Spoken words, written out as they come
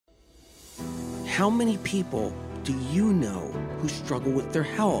How many people do you know who struggle with their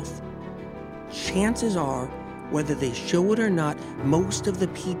health? Chances are, whether they show it or not, most of the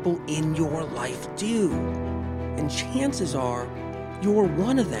people in your life do. And chances are, you're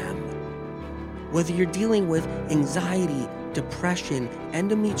one of them. Whether you're dealing with anxiety, depression,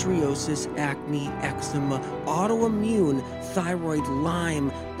 endometriosis, acne, eczema, autoimmune, thyroid, Lyme,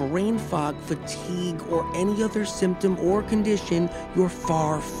 brain fog, fatigue, or any other symptom or condition, you're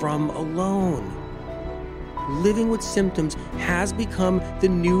far from alone. Living with symptoms has become the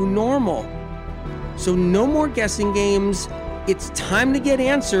new normal. So no more guessing games. It's time to get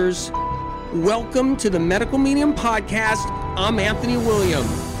answers. Welcome to the Medical Medium Podcast. I'm Anthony William.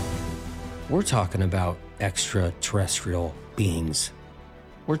 We're talking about extraterrestrial beings.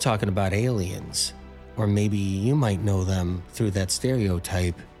 We're talking about aliens. Or maybe you might know them through that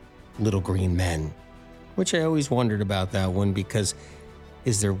stereotype, little green men. Which I always wondered about that one because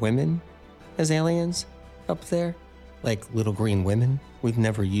is there women as aliens up there? Like little green women? We've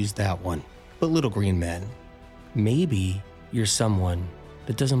never used that one. But little green men. Maybe you're someone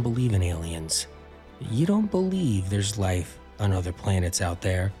that doesn't believe in aliens. You don't believe there's life on other planets out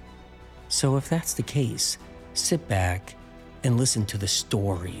there. So if that's the case, sit back and listen to the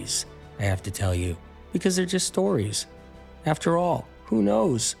stories I have to tell you, because they're just stories. After all, who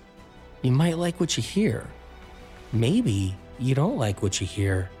knows? You might like what you hear. Maybe you don't like what you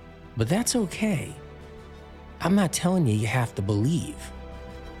hear, but that's okay. I'm not telling you have to believe.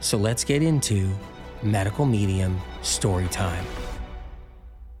 So let's get into Medical Medium Story Time.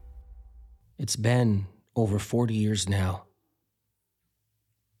 It's been over 40 years now.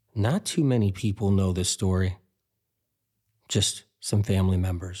 Not too many people know this story. Just some family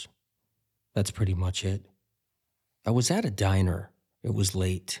members. That's pretty much it. I was at a diner. It was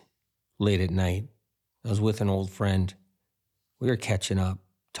late at night. I was with an old friend. We were catching up,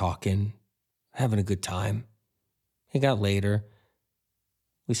 talking, having a good time. It got later.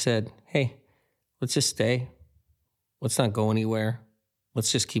 We said, hey, let's just stay. Let's not go anywhere.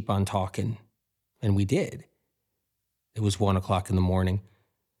 Let's just keep on talking. And we did. It was 1 o'clock in the morning.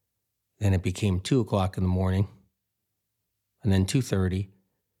 Then it became 2 o'clock in the morning. And then 2:30.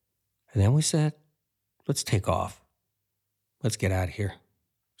 And then we said, let's take off. Let's get out of here.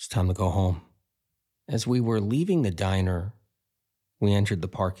 It's time to go home. As we were leaving the diner, we entered the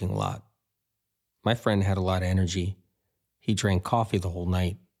parking lot. My friend had a lot of energy. He drank coffee the whole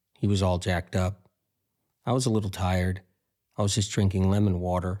night. He was all jacked up. I was a little tired. I was just drinking lemon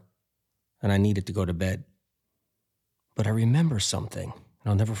water, and I needed to go to bed. But I remember something, and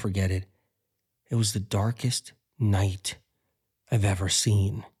I'll never forget it. It was the darkest night I've ever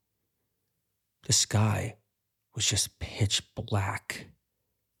seen. The sky was just pitch black.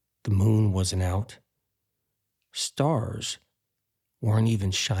 The moon wasn't out. Stars weren't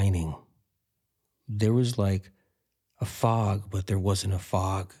even shining. There was like a fog, but there wasn't a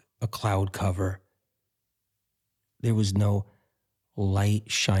fog, a cloud cover. There was no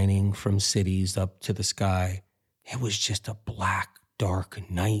light shining from cities up to the sky. It was just a black, dark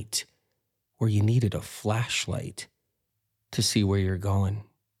night where you needed a flashlight to see where you're going.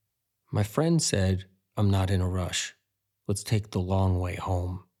 My friend said, I'm not in a rush. Let's take the long way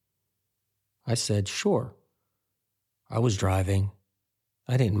home. I said, sure. I was driving.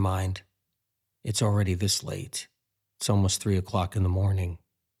 I didn't mind. It's already this late. It's almost 3 o'clock in the morning.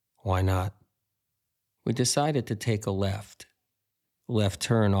 Why not? We decided to take a left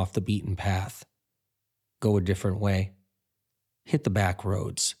turn off the beaten path, go a different way, hit the back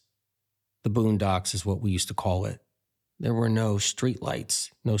roads. The boondocks is what we used to call it. There were no street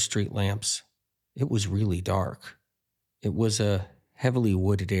lights, no street lamps. It was really dark. It was a heavily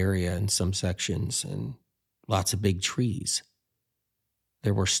wooded area in some sections and lots of big trees.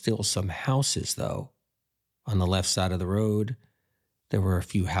 There were still some houses, though. On the left side of the road, there were a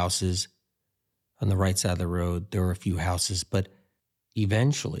few houses. On the right side of the road, there were a few houses, but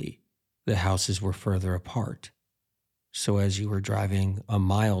eventually the houses were further apart. So as you were driving a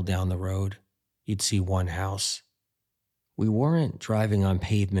mile down the road, you'd see one house. We weren't driving on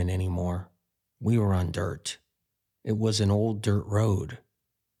pavement anymore. We were on dirt. It was an old dirt road.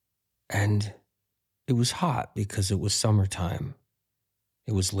 And it was hot because it was summertime.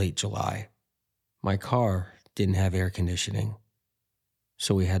 It was late July. My car didn't have air conditioning,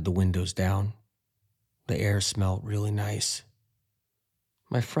 so we had the windows down. The air smelled really nice.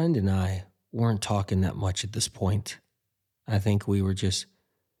 My friend and I weren't talking that much at this point. I think we were just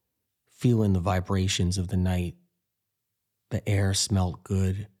feeling the vibrations of the night. The air smelled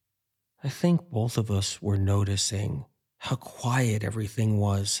good. I think both of us were noticing how quiet everything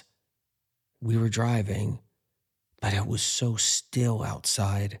was. We were driving, but it was so still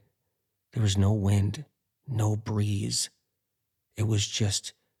outside. There was no wind, no breeze. It was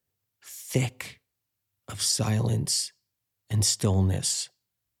just thick of silence and stillness.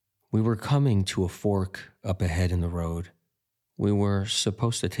 We were coming to a fork up ahead in the road. We were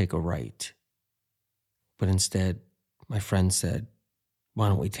supposed to take a right, but instead, my friend said, "Why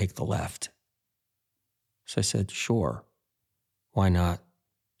don't we take the left?" So I said, "Sure, why not?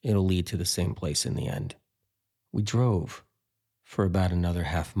 It'll lead to the same place in the end." We drove for about another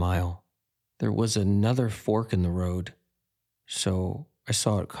half mile. There was another fork in the road, so I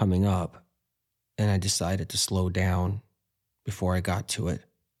saw it coming up, and I decided to slow down before I got to it.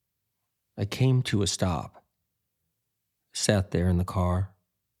 I came to a stop, sat there in the car,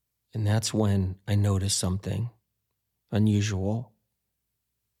 and that's when I noticed something unusual.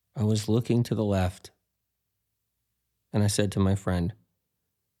 I was looking to the left, and I said to my friend,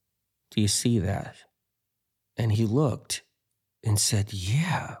 "Do you see that?" And he looked and said,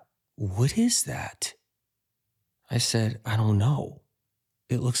 "Yeah, what is that?" I said, "I don't know.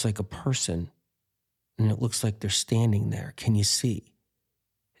 It looks like a person, and it looks like they're standing there. Can you see?"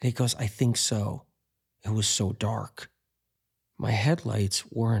 And he goes, "I think so. It was so dark." My headlights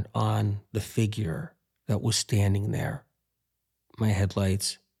weren't on the figure that was standing there. My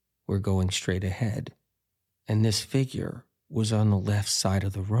headlights were going straight ahead, and this figure was on the left side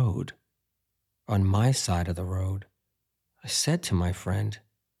of the road, on my side of the road. I said to my friend,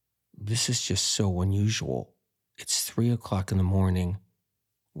 "This is just so unusual. It's 3 o'clock in the morning.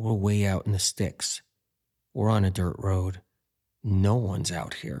 We're way out in the sticks. We're on a dirt road. No one's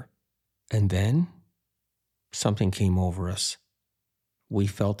out here." And then something came over us. We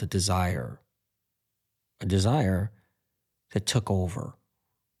felt a desire that took over,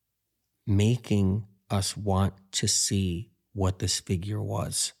 making us want to see what this figure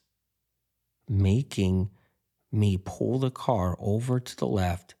was, making me pull the car over to the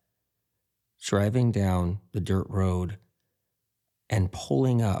left, driving down the dirt road, and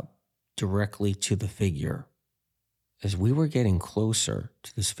pulling up directly to the figure. As we were getting closer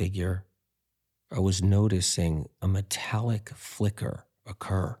to this figure, I was noticing a metallic flicker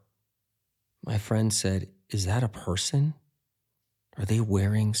occur. My friend said, "Is that a person? Are they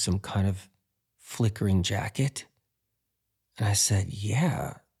wearing some kind of flickering jacket?" And I said,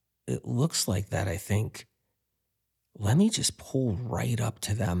 "Yeah, it looks like that, I think. Let me just pull right up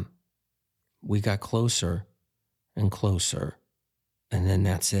to them." We got closer and closer, and then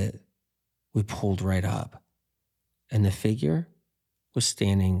that's it. We pulled right up, and the figure was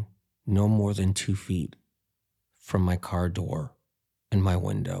standing no more than 2 feet from my car door and my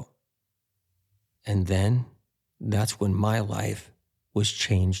window. And then that's when my life was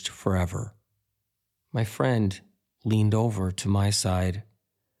changed forever. My friend leaned over to my side,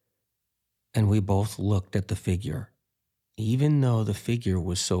 and we both looked at the figure. Even though the figure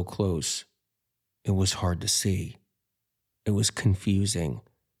was so close, it was hard to see. It was confusing.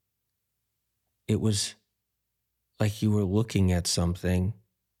 It was like you were looking at something.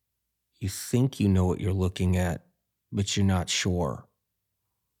 You think you know what you're looking at, but you're not sure.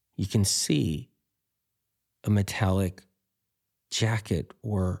 You can see a metallic jacket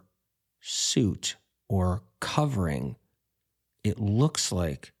or suit or covering. It looks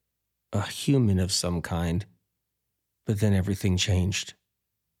like a human of some kind, but then everything changed.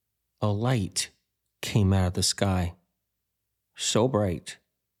 A light came out of the sky, so bright,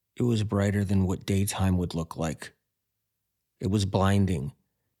 it was brighter than what daytime would look like. It was blinding.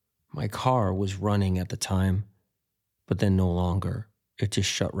 My car was running at the time, but then no longer. It just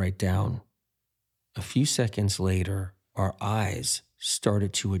shut right down. A few seconds later, our eyes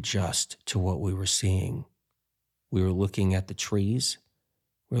started to adjust to what we were seeing. We were looking at the trees.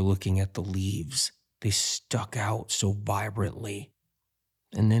 We were looking at the leaves. They stuck out so vibrantly.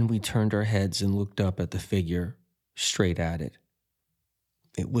 And then we turned our heads and looked up at the figure, straight at it.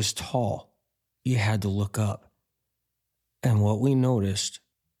 It was tall. You had to look up. And what we noticed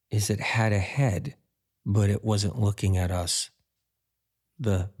is it had a head, but it wasn't looking at us.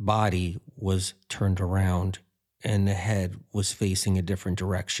 The body was turned around and the head was facing a different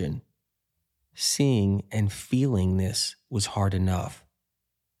direction. Seeing and feeling this was hard enough.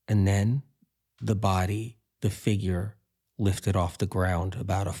 And then the body, the figure, lifted off the ground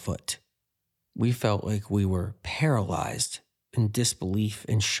about a foot. We felt like we were paralyzed, and disbelief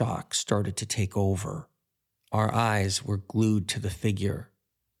and shock started to take over. Our eyes were glued to the figure,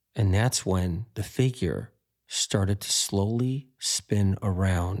 and that's when the figure started to slowly spin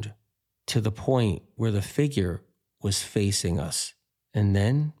around to the point where the figure was facing us. And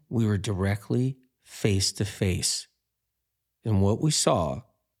then we were directly face to face. And what we saw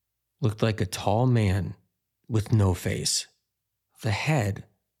looked like a tall man with no face. The head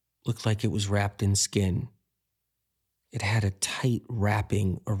looked like it was wrapped in skin. It had a tight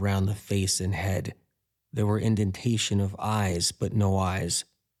wrapping around the face and head. There were indentation of eyes, but no eyes.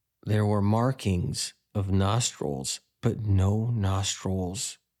 There were markings of nostrils, but no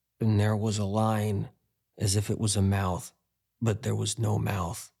nostrils. And there was a line, as if it was a mouth, but there was no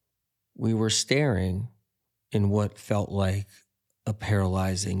mouth. We were staring in what felt like a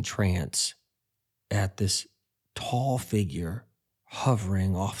paralyzing trance at this tall figure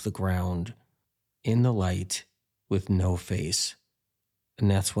hovering off the ground in the light with no face.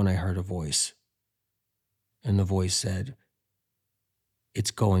 And that's when I heard a voice. And the voice said,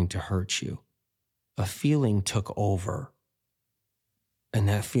 "It's going to hurt you." A feeling took over. And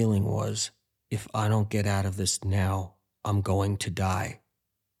that feeling was, if I don't get out of this now, I'm going to die.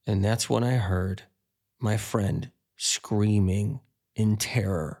 And that's when I heard my friend screaming in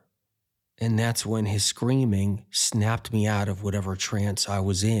terror. And that's when his screaming snapped me out of whatever trance I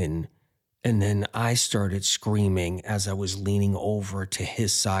was in. And then I started screaming as I was leaning over to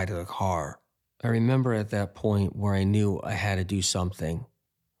his side of the car. I remember at that point where I knew I had to do something.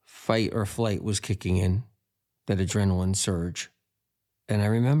 Fight or flight was kicking in, that adrenaline surge. And I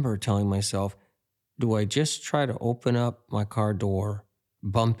remember telling myself, do I just try to open up my car door,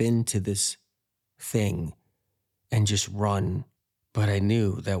 bump into this thing, and just run? But I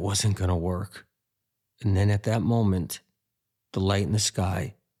knew that wasn't going to work. And then at that moment, the light in the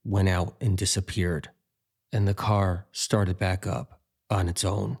sky went out and disappeared, and the car started back up on its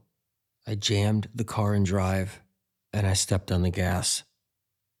own. I jammed the car in drive, and I stepped on the gas,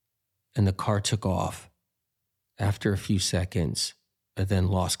 and the car took off. After a few seconds, I then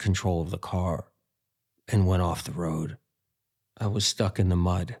lost control of the car and went off the road. I was stuck in the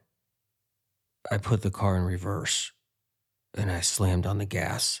mud. I put the car in reverse, and I slammed on the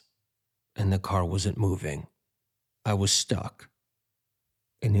gas, and the car wasn't moving. I was stuck.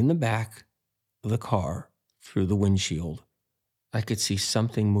 And in the back of the car, through the windshield, I could see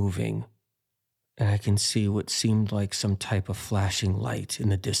something moving, and I can see what seemed like some type of flashing light in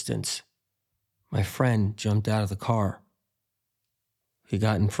the distance. My friend jumped out of the car. He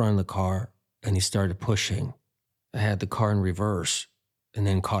got in front of the car, and he started pushing. I had the car in reverse, and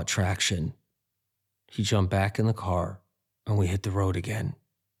then caught traction. He jumped back in the car, and we hit the road again.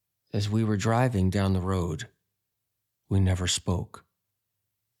 As we were driving down the road, we never spoke.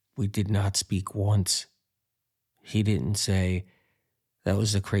 We did not speak once. He didn't say, "That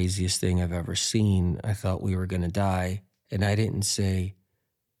was the craziest thing I've ever seen. I thought we were going to die." And I didn't say,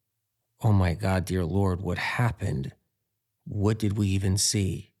 "Oh my God, dear Lord, what happened? What did we even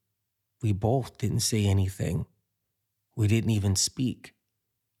see?" We both didn't say anything. We didn't even speak.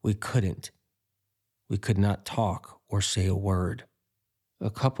 We couldn't. We could not talk or say a word. A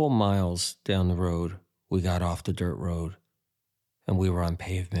couple miles down the road, we got off the dirt road, and we were on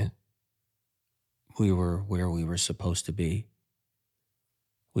pavement. We were where we were supposed to be.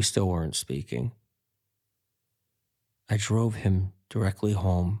 We still weren't speaking. I drove him directly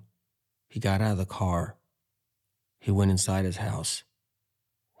home. He got out of the car. He went inside his house.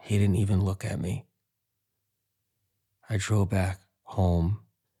 He didn't even look at me. I drove back home,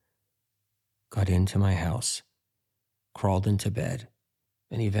 got into my house, crawled into bed,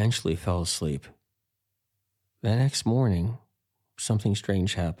 and eventually fell asleep. The next morning, something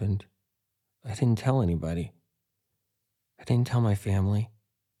strange happened. I didn't tell anybody. I didn't tell my family.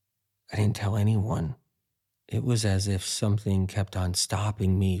 I didn't tell anyone. It was as if something kept on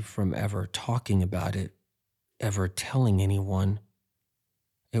stopping me from ever talking about it, ever telling anyone.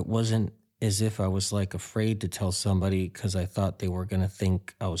 It wasn't as if I was afraid to tell somebody because I thought they were going to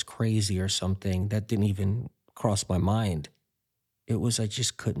think I was crazy or something. That didn't even cross my mind. It was I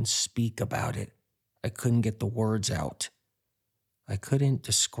just couldn't speak about it. I couldn't get the words out. I couldn't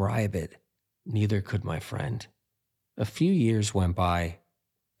describe it. Neither could my friend. A few years went by,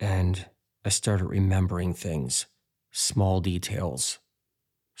 and I started remembering things, small details,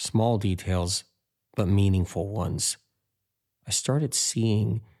 but meaningful ones. I started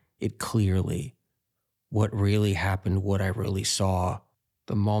seeing it clearly, what really happened, what I really saw,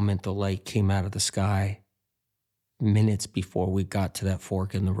 the moment the light came out of the sky, minutes before we got to that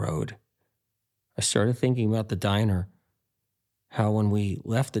fork in the road. I started thinking about the diner, how when we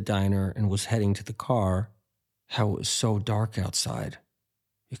left the diner and was heading to the car, how it was so dark outside.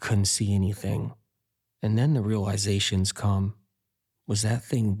 You couldn't see anything. And then the realizations come. Was that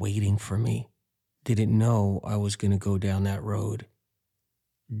thing waiting for me? Did it know I was going to go down that road?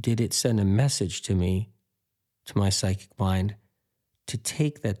 Did it send a message to me, to my psychic mind, to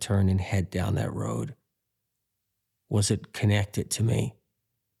take that turn and head down that road? Was it connected to me?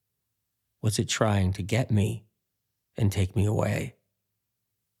 Was it trying to get me and take me away?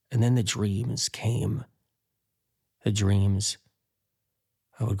 And then the dreams came. The dreams,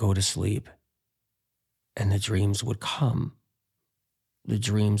 I would go to sleep, and the dreams would come. The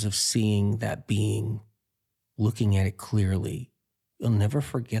dreams of seeing that being, looking at it clearly. You'll never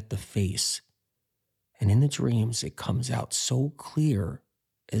forget the face. And in the dreams, it comes out so clear,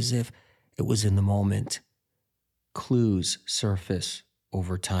 as if it was in the moment. Clues surface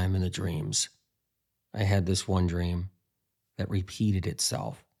over time in the dreams. I had this one dream that repeated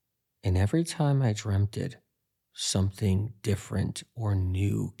itself, and every time I dreamt it, something different or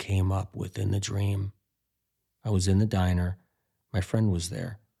new came up within the dream. I was in the diner. My friend was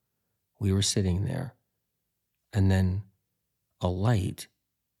there. We were sitting there. And then a light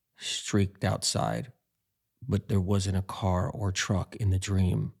streaked outside, but there wasn't a car or truck in the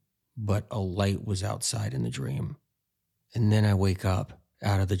dream, but a light was outside in the dream. And then I wake up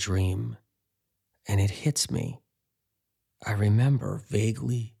out of the dream, and it hits me. I remember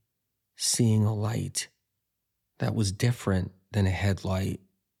vaguely seeing a light that was different than a headlight,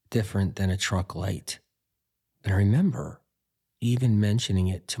 different than a truck light. And I remember even mentioning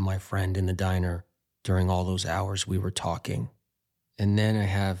it to my friend in the diner during all those hours we were talking. And then I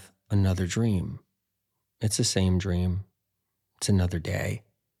have another dream. It's the same dream. It's another day.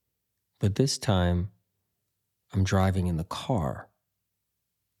 But this time, I'm driving in the car.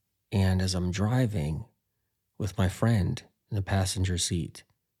 And as I'm driving with my friend in the passenger seat,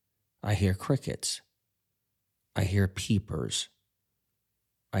 I hear crickets. I hear peepers.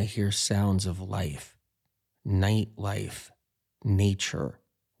 I hear sounds of life, nightlife, nature,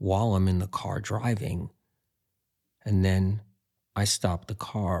 while I'm in the car driving. And then I stop the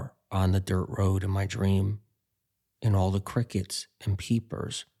car on the dirt road in my dream, and all the crickets and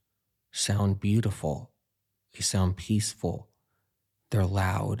peepers sound beautiful. They sound peaceful. They're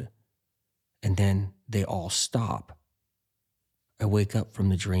loud. And then they all stop. I wake up from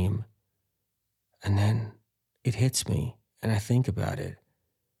the dream, and then it hits me, and I think about it.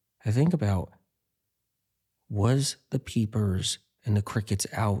 I think about, was the peepers and the crickets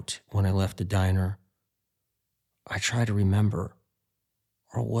out when I left the diner? I try to remember.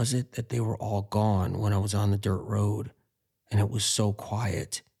 Or was it that they were all gone when I was on the dirt road and it was so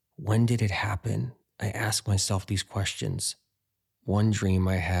quiet? When did it happen? I ask myself these questions. One dream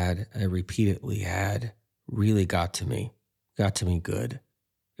I repeatedly had, really got to me good.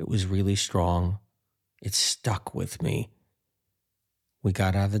 It was really strong. It stuck with me. We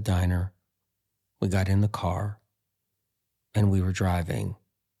got out of the diner. We got in the car, and we were driving.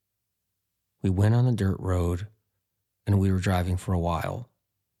 We went on the dirt road, and we were driving for a while.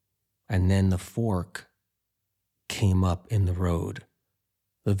 And then the fork came up in the road,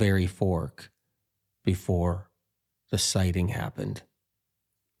 the very fork before the sighting happened.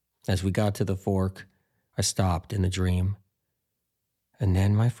 As we got to the fork, I stopped in the dream. And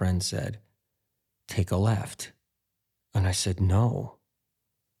then my friend said, "Take a left." And I said, No,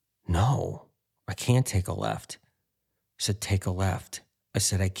 I can't take a left. He said, "Take a left." I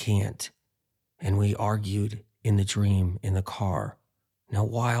said, "I can't." And we argued in the dream in the car. Now,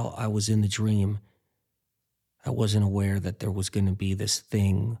 while I was in the dream, I wasn't aware that there was going to be this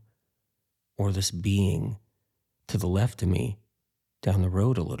thing or this being to the left of me down the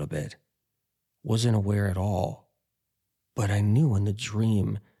road a little bit. Wasn't aware at all. But I knew in the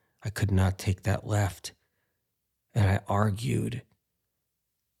dream I could not take that left. And I argued.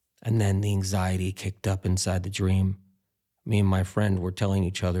 And then the anxiety kicked up inside the dream. Me and my friend were telling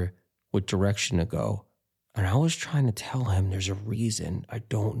each other what direction to go. And I was trying to tell him there's a reason. I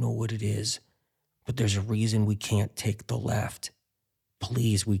don't know what it is, but there's a reason we can't take the left.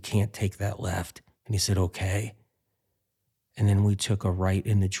 Please, we can't take that left. And he said, okay. And then we took a right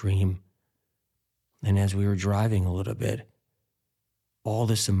in the dream. And as we were driving a little bit, all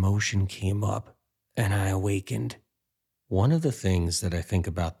this emotion came up and I awakened. One of the things that I think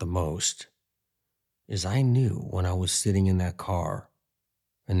about the most is I knew when I was sitting in that car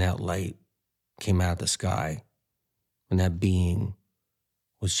and that light came out of the sky and that being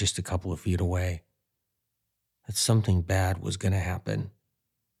was just a couple of feet away, that something bad was going to happen.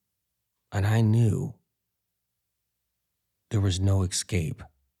 And I knew there was no escape.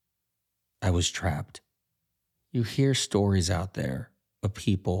 I was trapped. You hear stories out there of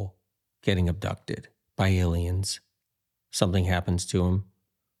people getting abducted by aliens. Something happens to them.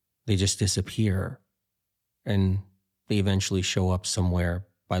 They just disappear. And they eventually show up somewhere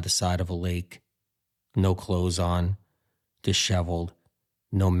by the side of a lake. No clothes on, disheveled,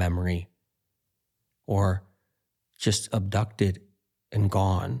 no memory. Or just abducted and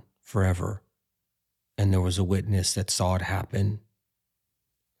gone forever. And there was a witness that saw it happen.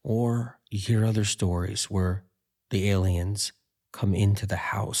 Or you hear other stories where the aliens come into the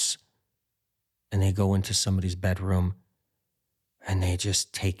house and they go into somebody's bedroom and they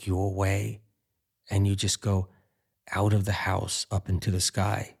just take you away and you just go out of the house up into the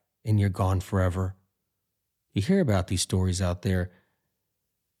sky and you're gone forever. You hear about these stories out there.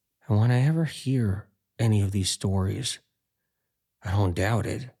 And when I ever hear any of these stories, I don't doubt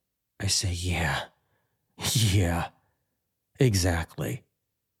it. I say, yeah, exactly.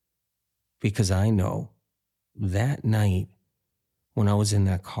 Because I know that night when I was in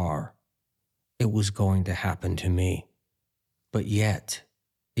that car, it was going to happen to me. But yet,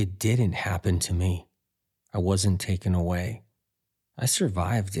 it didn't happen to me. I wasn't taken away. I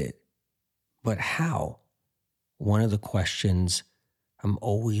survived it. But how? One of the questions I'm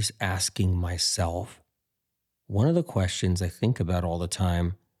always asking myself, one of the questions I think about all the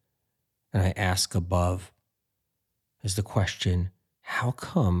time, and I ask above, is the question, how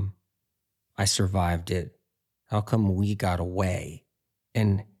come I survived it? How come we got away?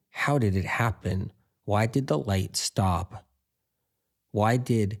 And how did it happen? Why did the light stop? Why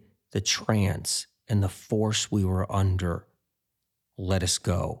did the trance and the force we were under let us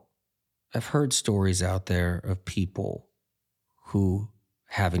go? I've heard stories out there of people who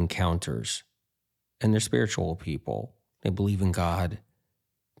have encounters, and they're spiritual people. They believe in God.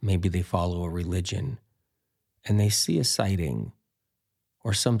 Maybe they follow a religion, and they see a sighting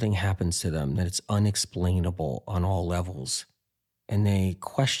or something happens to them that it's unexplainable on all levels. And they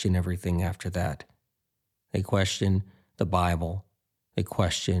question everything after that. They question the Bible. They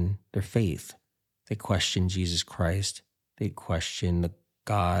question their faith. They question Jesus Christ. They question the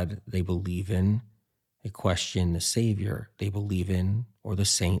God they believe in. They question the Savior they believe in or the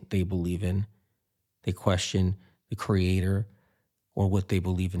saint they believe in. They question the Creator or what they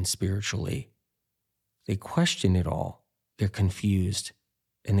believe in spiritually. They question it all. They're confused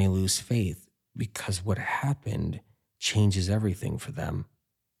and they lose faith because what happened changes everything for them.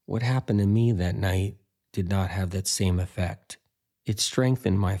 What happened to me that night did not have that same effect. It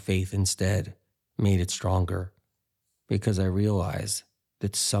strengthened my faith instead, made it stronger, because I realized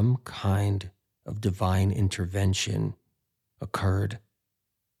that some kind of divine intervention occurred.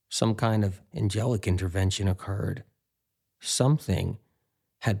 Some kind of angelic intervention occurred. Something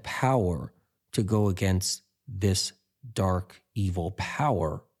had power to go against this dark, evil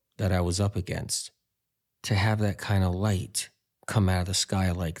power that I was up against. To have that kind of light come out of the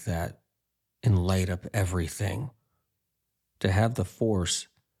sky like that and light up everything. To have the force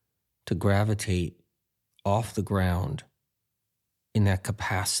to gravitate off the ground in that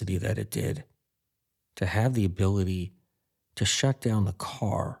capacity that it did. To have the ability to shut down the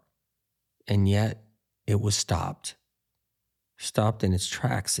car, and yet it was stopped. Stopped in its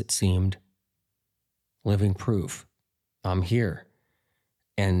tracks, it seemed. Living proof. I'm here.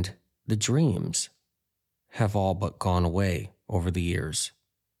 And the dreams have all but gone away over the years.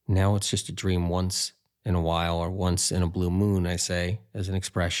 Now it's just a dream once in a while, or once in a blue moon, I say, as an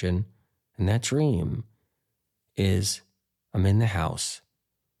expression. And that dream is, I'm in the house.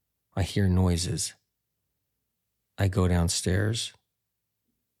 I hear noises. I go downstairs.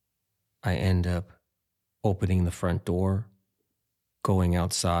 I end up opening the front door, going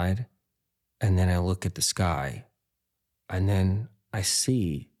outside, and then I look at the sky. And then I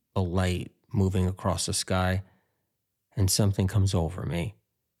see a light moving across the sky, and something comes over me.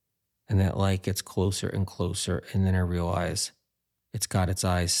 And that light gets closer and closer, and then I realize it's got its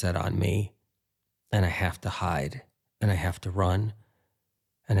eyes set on me, and I have to hide, and I have to run.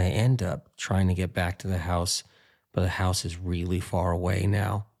 And I end up trying to get back to the house, but the house is really far away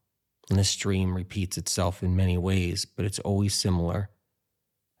now. And this dream repeats itself in many ways, but it's always similar.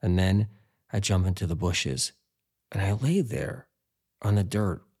 And then I jump into the bushes, and I lay there on the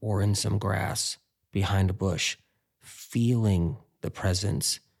dirt or in some grass behind a bush, feeling the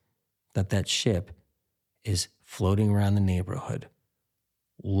presence that ship is floating around the neighborhood,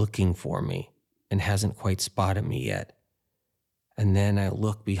 looking for me, and hasn't quite spotted me yet. And then I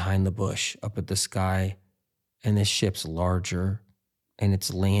look behind the bush up at the sky, and the ship's larger, and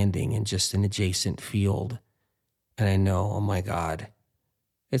it's landing in just an adjacent field. And I know, oh my God,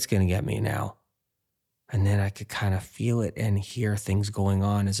 it's going to get me now. And then I could kind of feel it and hear things going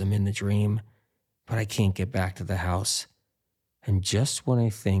on as I'm in the dream, but I can't get back to the house. And just when I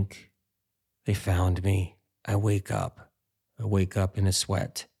think they found me, I wake up. I wake up in a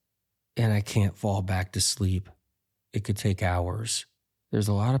sweat, and I can't fall back to sleep. It could take hours. There's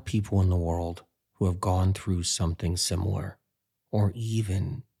a lot of people in the world who have gone through something similar, or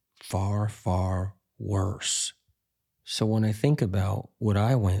even far, far worse. So when I think about what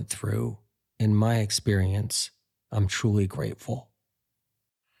I went through in my experience, I'm truly grateful.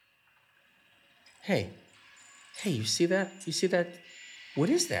 Hey, Hey, you see that? You see that? What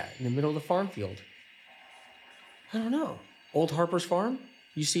is that in the middle of the farm field? I don't know. Old Harper's Farm?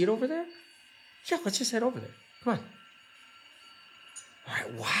 You see it over there? Yeah, let's just head over there. Come on. All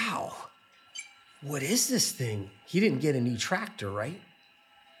right, wow. What is this thing? He didn't get a new tractor, right?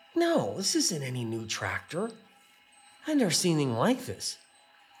 No, this isn't any new tractor. I've never seen anything like this.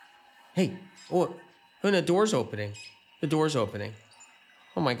 Hey, oh, and the door's opening. The door's opening.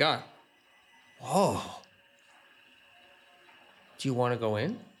 Oh my God. Oh. Do you want to go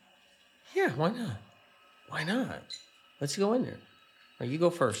in? Yeah, why not? Why not? Let's go in there. All right, you go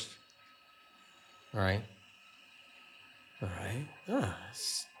first. All right. All right.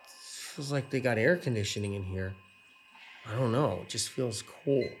 Feels like they got air conditioning in here. I don't know. It just feels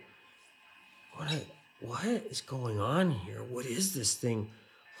cool. What is going on here? What is this thing?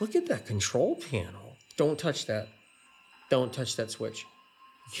 Look at that control panel. Don't touch that. Don't touch that switch.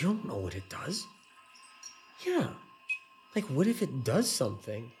 You don't know what it does? Yeah. Like, what if it does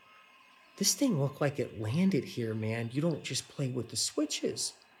something? This thing looked like it landed here, man. You don't just play with the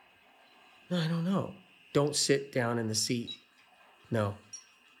switches. No, I don't know. Don't sit down in the seat. No,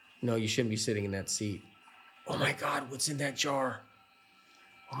 you shouldn't be sitting in that seat. Oh my God, what's in that jar?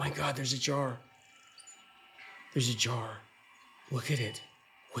 Oh my God, there's a jar. There's a jar. Look at it.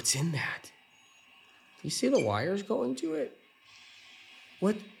 What's in that? Do you see the wires going to it?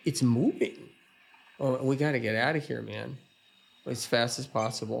 What? It's moving. Oh, we got to get out of here, man. As fast as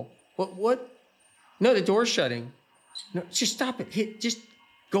possible. What? No, the door's shutting. No, just stop it. Just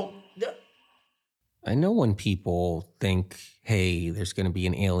go. I know when people think, hey, there's going to be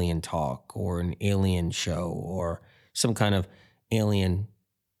an alien talk or an alien show or some kind of alien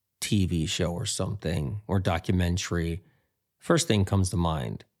TV show or something or documentary, first thing comes to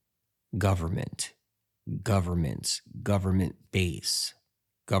mind, government, governments, government base,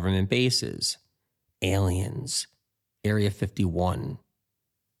 government bases, aliens, Area 51,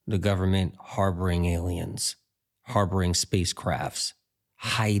 the government harboring aliens, harboring spacecrafts,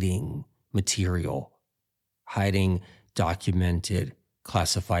 hiding material, hiding documented,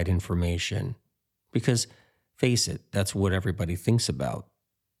 classified information. Because, face it, that's what everybody thinks about.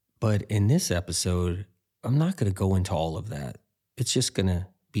 But in this episode, I'm not going to go into all of that. It's just going to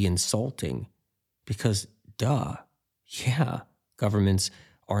be insulting because, duh, yeah, governments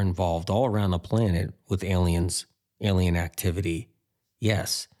are involved all around the planet with aliens, alien activity.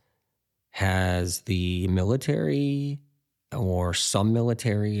 Yes. Has the military or some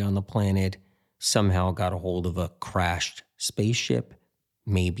military on the planet somehow got a hold of a crashed spaceship?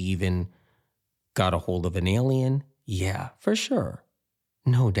 Maybe even got a hold of an alien? Yeah, for sure.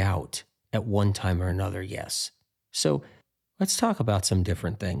 No doubt. At one time or another, yes. So let's talk about some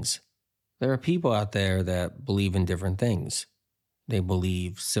different things. There are people out there that believe in different things. They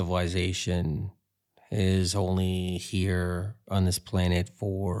believe civilization is only here on this planet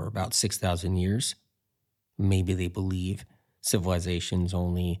for about 6,000 years. Maybe they believe civilization's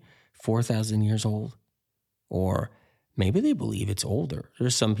only 4,000 years old. Or maybe they believe it's older.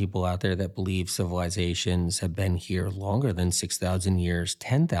 There's some people out there that believe civilizations have been here longer than 6,000 years,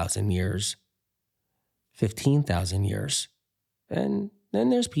 10,000 years, 15,000 years. And then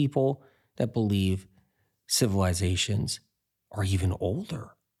there's people that believe civilizations are even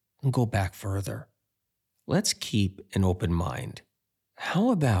older and go back further. Let's keep an open mind.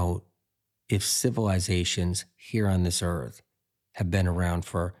 How about if civilizations here on this earth have been around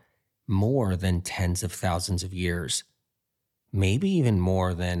for more than tens of thousands of years, maybe even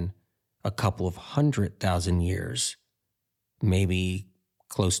more than a couple of 100,000 years, maybe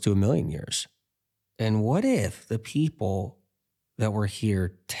close to 1,000,000 years? And what if the people that were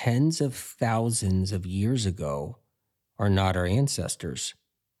here tens of thousands of years ago are not our ancestors?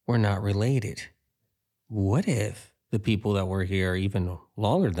 We're not related. What if the people that were here even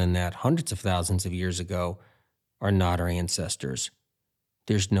longer than that, hundreds of thousands of years ago, are not our ancestors?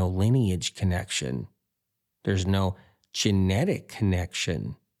 There's no lineage connection. There's no genetic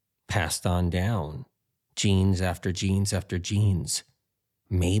connection passed on down, genes after genes after genes.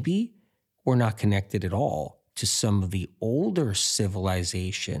 Maybe we're not connected at all to some of the older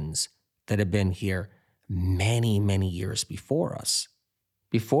civilizations that have been here many, many years before us.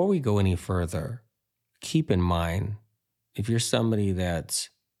 Before we go any further, keep in mind, if you're somebody that's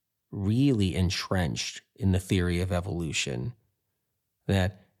really entrenched in the theory of evolution,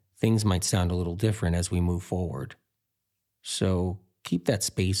 that things might sound a little different as we move forward. So keep that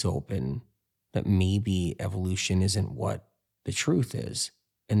space open that maybe evolution isn't what the truth is,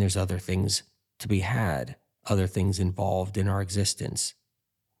 and there's other things to be had, other things involved in our existence.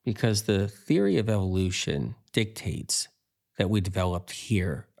 Because the theory of evolution dictates that we developed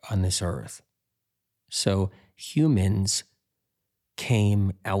here on this earth. So humans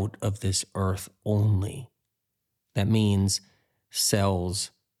came out of this earth only. That means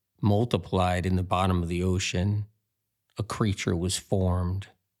cells multiplied in the bottom of the ocean. A creature was formed.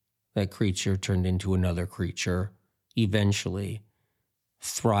 That creature turned into another creature, eventually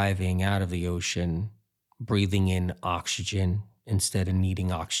thriving out of the ocean, breathing in oxygen instead of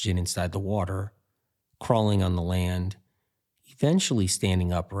needing oxygen inside the water, crawling on the land, eventually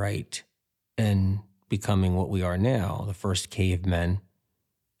standing upright and becoming what we are now, the first cavemen,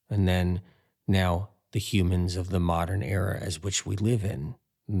 and then now the humans of the modern era as which we live in.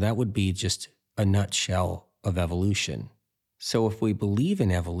 That would be just a nutshell of evolution. So if we believe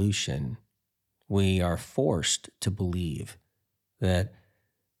in evolution, we are forced to believe that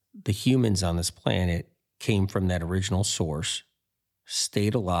the humans on this planet came from that original source,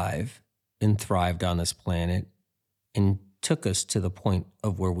 stayed alive, and thrived on this planet, and took us to the point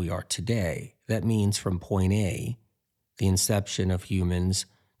of where we are today. That means from point A, the inception of humans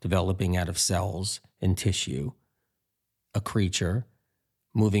developing out of cells and tissue, a creature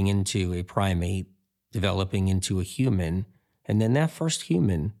moving into a primate, developing into a human, and then that first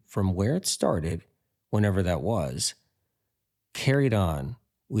human, from where it started, whenever that was, carried on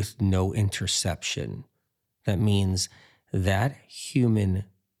with no interception. That means that human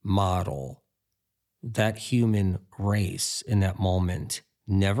model, that human race in that moment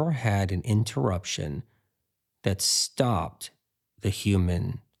never had an interruption that stopped the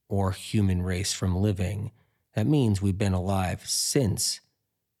human or human race from living. That means we've been alive since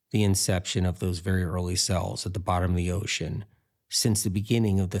the inception of those very early cells at the bottom of the ocean, since the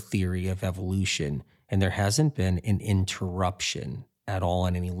beginning of the theory of evolution, and there hasn't been an interruption at all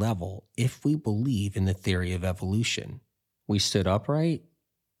on any level if we believe in the theory of evolution. We stood upright,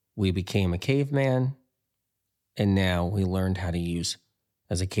 we became a caveman, and now we learned how to use,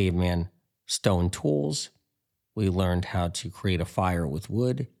 as a caveman, stone tools. We learned how to create a fire with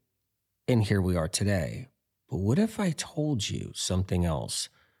wood, and here we are today. But what if I told you something else?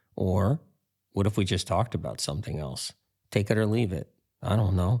 Or what if we just talked about something else? Take it or leave it. I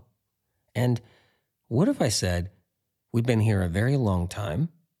don't know. And what if I said, we've been here a very long time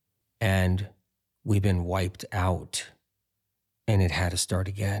and we've been wiped out and it had to start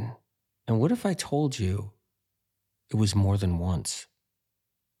again? And what if I told you it was more than once?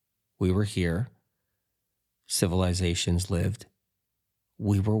 We were here. Civilizations lived.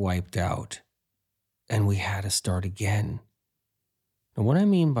 We were wiped out and we had to start again. And what I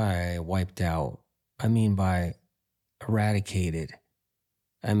mean by wiped out, I mean by eradicated.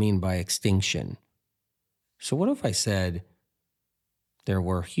 I mean by extinction. So what if I said there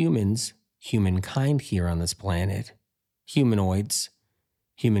were humans, humankind here on this planet, humanoids,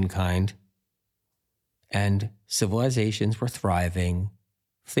 humankind, and civilizations were thriving,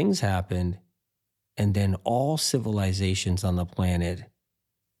 things happened, and then all civilizations on the planet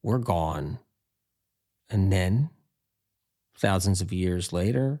were gone. And then, thousands of years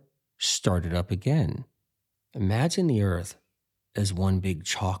later, started up again. Imagine the earth as one big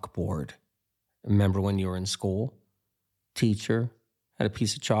chalkboard. Remember when you were in school? Teacher had a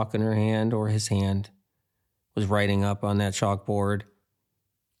piece of chalk in her hand or his hand, was writing up on that chalkboard.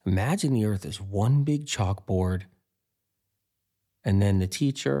 Imagine the earth as one big chalkboard, and then the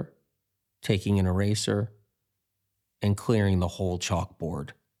teacher taking an eraser and clearing the whole chalkboard.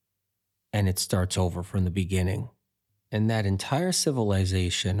 And it starts over from the beginning. And that entire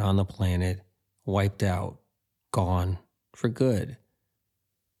civilization on the planet wiped out, gone for good.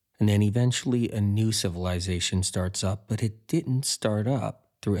 And then eventually a new civilization starts up, but it didn't start up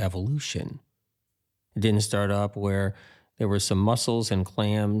through evolution. It didn't start up where there were some mussels and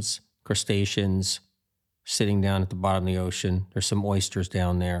clams, crustaceans sitting down at the bottom of the ocean. There's some oysters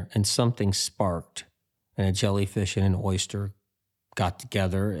down there, and something sparked, and a jellyfish and an oyster got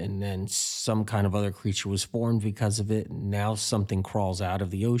together, and then some kind of other creature was formed because of it. And now something crawls out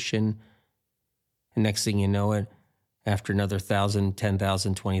of the ocean. And next thing you know it, after another 1,000,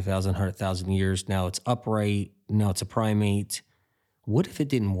 10,000, 20,000, 100,000 years, now it's upright. Now it's a primate. What if it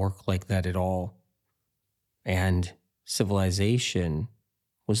didn't work like that at all? And civilization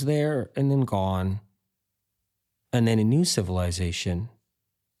was there and then gone. And then a new civilization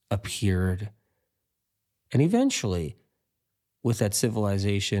appeared. And eventually, with that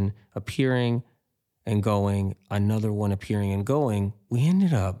civilization appearing and going, another one appearing and going, we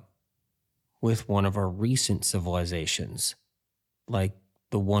ended up with one of our recent civilizations, like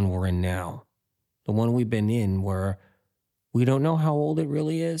the one we're in now, the one we've been in where we don't know how old it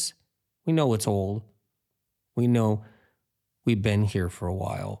really is. We know it's old. We know we've been here for a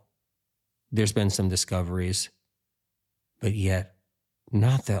while. There's been some discoveries, but yet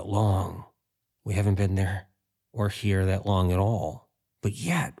not that long. We haven't been there or here that long at all. But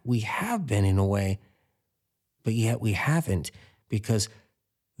yet we have been in a way, but yet we haven't, because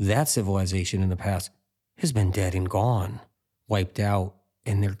that civilization in the past has been dead and gone, wiped out.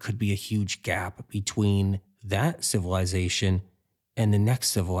 And there could be a huge gap between that civilization and the next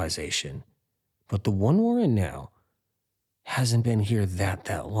civilization. But the one we're in now hasn't been here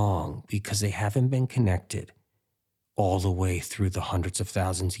that long, because they haven't been connected all the way through the hundreds of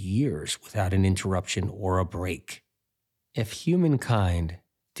thousands of years without an interruption or a break. If humankind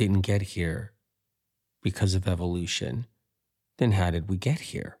didn't get here because of evolution, then how did we get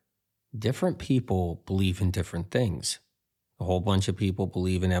here? Different people believe in different things. A whole bunch of people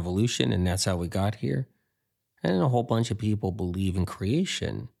believe in evolution, and that's how we got here. And a whole bunch of people believe in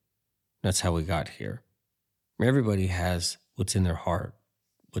creation. That's how we got here. Everybody has what's in their heart,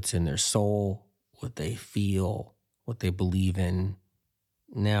 what's in their soul, what they feel, what they believe in.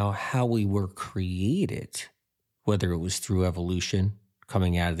 Now, how we were created, whether it was through evolution,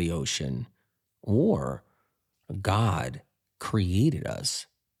 coming out of the ocean, or God created us,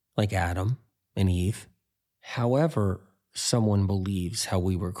 like Adam and Eve. However someone believes how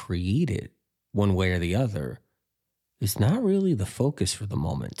we were created, one way or the other, is not really the focus for the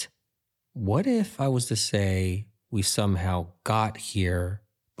moment. What if I was to say we somehow got here,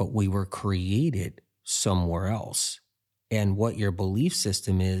 but we were created somewhere else? And what your belief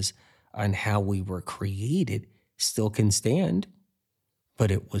system is on how we were created still can stand,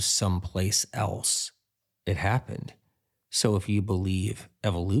 but it was someplace else. It happened. So if you believe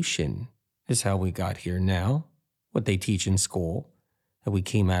evolution is how we got here now, what they teach in school, that we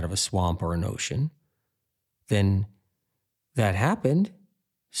came out of a swamp or an ocean, then that happened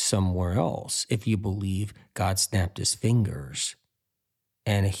somewhere else. If you believe God snapped his fingers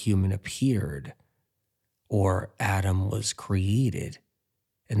and a human appeared, or Adam was created,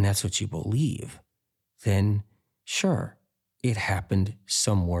 and that's what you believe, then sure, it happened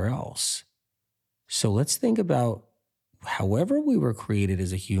somewhere else. So let's think about however we were created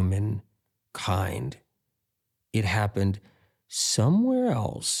as a human kind, it happened somewhere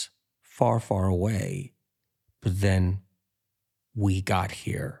else, far, far away, but then we got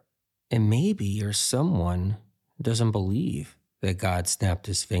here. And maybe you're someone who doesn't believe that God snapped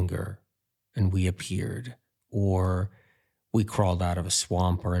his finger and we appeared, or we crawled out of a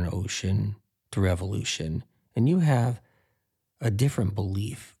swamp or an ocean through evolution, and you have a different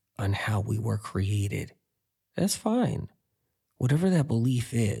belief on how we were created. That's fine. Whatever that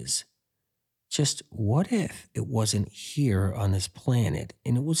belief is, just what if it wasn't here on this planet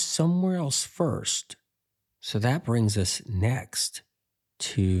and it was somewhere else first? So that brings us next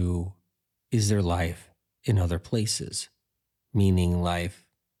to, is there life in other places? Meaning life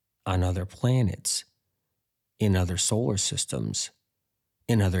on other planets, in other solar systems,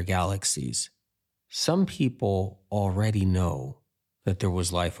 in other galaxies. Some people already know that there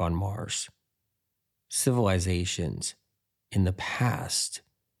was life on Mars. Civilizations in the past,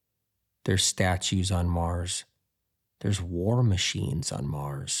 there's statues on Mars. There's war machines on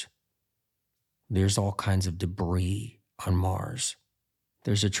Mars. There's all kinds of debris on Mars.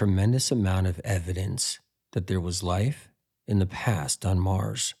 There's a tremendous amount of evidence that there was life in the past on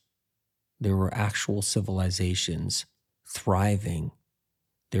Mars. There were actual civilizations thriving.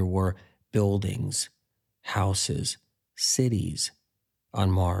 There were buildings, houses, cities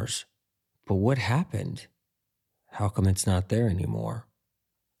on Mars. But what happened? How come it's not there anymore?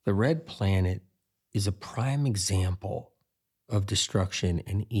 The Red Planet is a prime example of destruction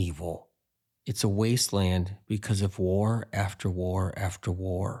and evil. It's a wasteland because of war after war after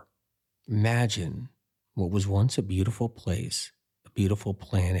war. Imagine what was once a beautiful place, a beautiful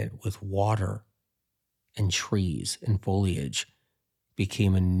planet with water and trees and foliage,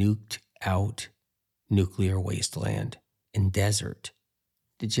 became a nuked out nuclear wasteland and desert.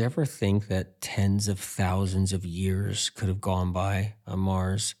 Did you ever think that tens of thousands of years could have gone by on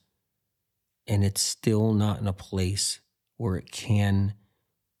Mars and it's still not in a place where it can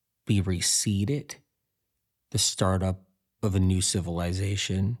be reseeded? The startup of a new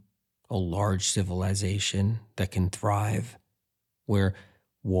civilization, a large civilization that can thrive, where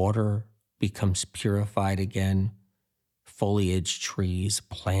water becomes purified again, foliage, trees,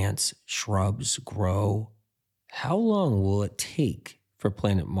 plants, shrubs grow. How long will it take for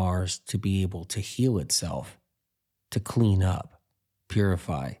planet Mars to be able to heal itself, to clean up,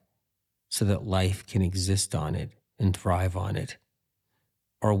 purify, so that life can exist on it and thrive on it?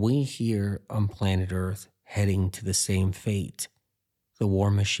 Are we here on planet Earth heading to the same fate? The war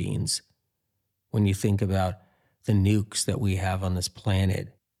machines, when you think about the nukes that we have on this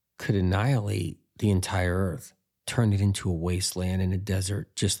planet, could annihilate the entire Earth, turn it into a wasteland and a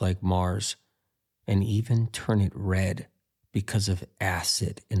desert just like Mars. and even turn it red because of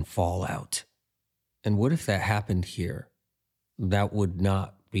acid and fallout. And what if that happened here? That would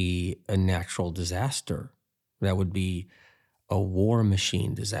not be a natural disaster. That would be a war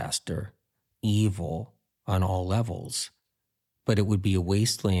machine disaster, evil on all levels. But it would be a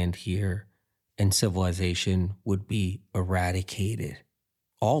wasteland here, and civilization would be eradicated.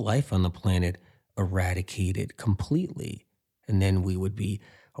 All life on the planet eradicated completely. And then we would be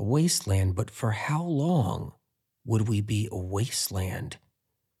a wasteland. But for how long would we be a wasteland?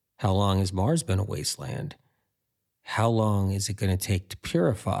 How long has Mars been a wasteland? How long is it going to take to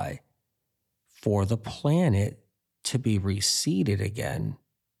purify for the planet to be reseeded again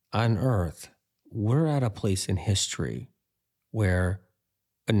on Earth? We're at a place in history where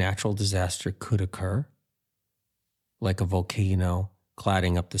a natural disaster could occur, like a volcano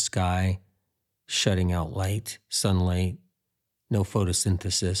clouding up the sky, shutting out light, sunlight, no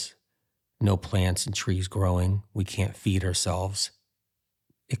photosynthesis, no plants and trees growing. We can't feed ourselves.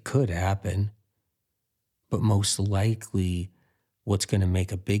 It could happen. But most likely, what's going to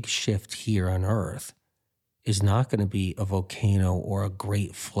make a big shift here on Earth is not going to be a volcano or a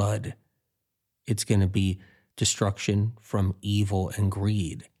great flood. It's going to be destruction from evil and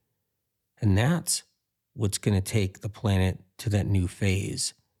greed. And that's what's going to take the planet to that new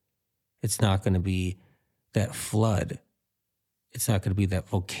phase. It's not going to be that flood. It's not going to be that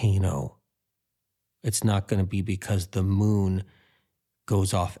volcano. It's not going to be because the moon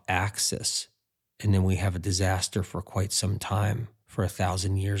goes off axis and then we have a disaster for quite some time, for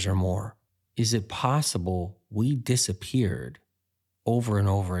 1,000 years or more. Is it possible we disappeared over and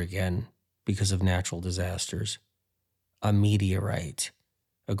over again because of natural disasters? A meteorite,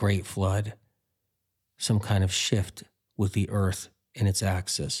 a great flood, some kind of shift with the earth and its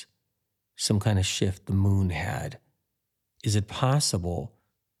axis, some kind of shift the moon had. Is it possible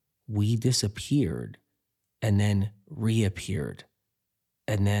we disappeared and then reappeared,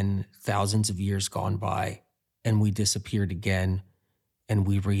 and then thousands of years gone by and we disappeared again and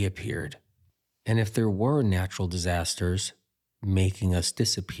we reappeared? And if there were natural disasters making us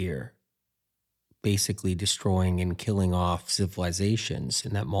disappear, basically destroying and killing off civilizations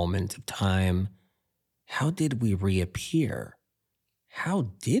in that moment of time, how did we reappear? How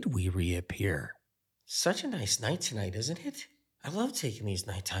did we reappear? Such a nice night tonight, isn't it? I love taking these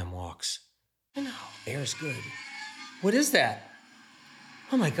nighttime walks. I know, air's good. What is that?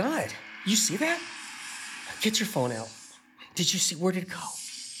 Oh my God, you see that? Get your phone out. Did you see, where did it go?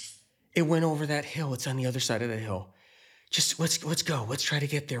 It went over that hill. It's on the other side of the hill. Just, let's go. Let's try to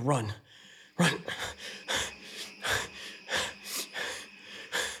get there. Run. Okay.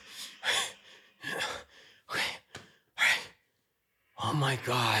 All right. Oh my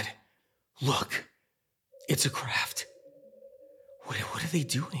God. Look, it's a craft. What are they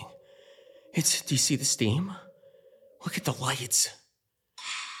doing? Do you see the steam? Look at the lights.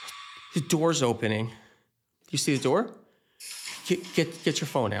 The door's opening. Do you see the door? Get your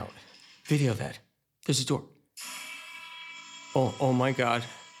phone out. Video that. There's a door. Oh my God.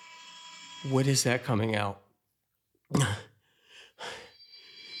 What is that coming out?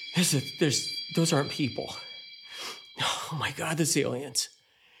 Those aren't people. Oh my God, that's aliens.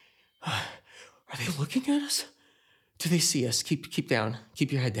 Are they looking at us? Do they see us? Keep down.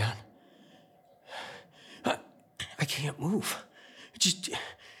 Keep your head down. I can't move. Just,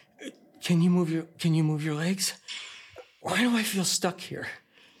 can you move your legs? Why do I feel stuck here?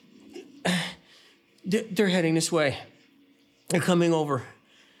 They're heading this way. They're coming over.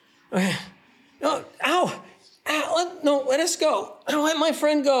 Oh, ow! No, let us go. Don't let my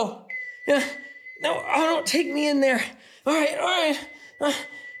friend go. No, don't take me in there. All right.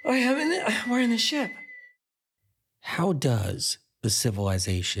 I'm in there. We're in the ship. How does the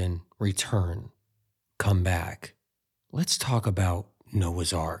civilization return, come back? Let's talk about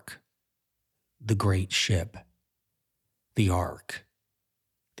Noah's Ark, the great ship, the ark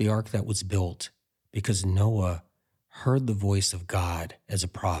that was built because Noah heard the voice of God as a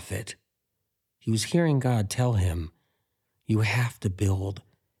prophet. He was hearing God tell him, you have to build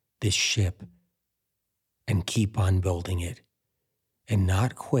this ship and keep on building it and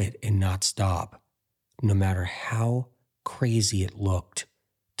not quit and not stop, no matter how crazy it looked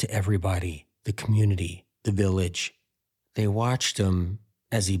to everybody, the community, the village. They watched him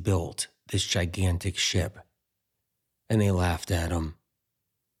as he built this gigantic ship, and they laughed at him.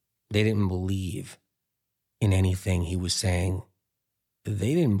 They didn't believe in anything he was saying.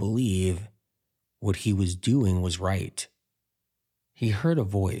 They didn't believe what he was doing was right. He heard a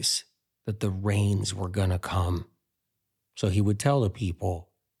voice that the rains were gonna come. So he would tell the people,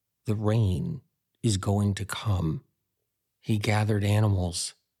 the rain is going to come. He gathered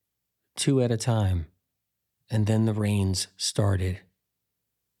animals 2 at a time. And then the rains started.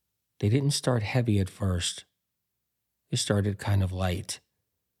 They didn't start heavy at first. They started kind of light.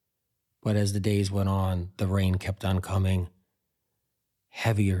 But as the days went on, the rain kept on coming,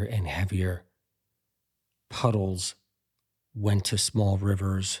 heavier and heavier. Puddles went to small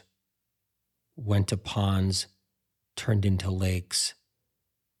rivers, went to ponds, turned into lakes.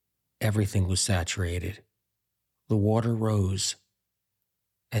 Everything was saturated. The water rose,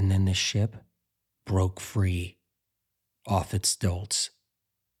 and then the ship broke free off its stilts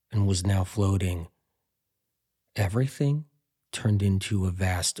and was now floating. Everything turned into a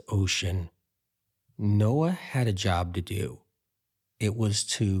vast ocean. Noah had a job to do. It was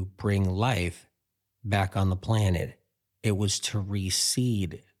to bring life back on the planet. It was to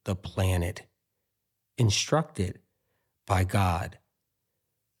reseed the planet, instructed by God.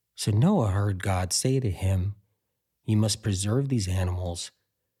 So Noah heard God say to him, "You must preserve these animals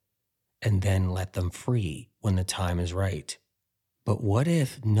and then let them free when the time is right." But what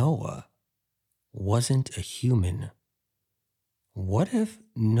if Noah wasn't a human? What if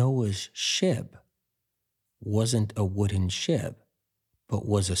Noah's ship wasn't a wooden ship, but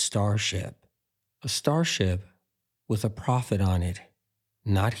was a starship? A starship with a prophet on it,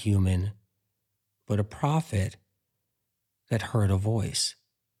 not human, but a prophet that heard a voice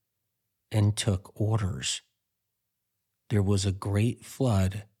and took orders. There was a great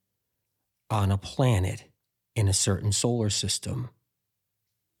flood on a planet in a certain solar system.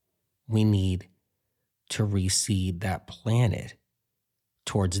 We need to reseed that planet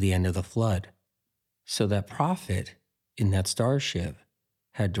towards the end of the flood. So that prophet in that starship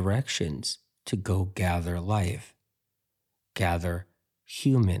had directions to go gather life, gather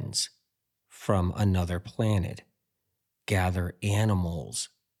humans from another planet, gather animals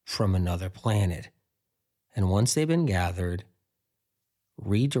from another planet. And once they've been gathered,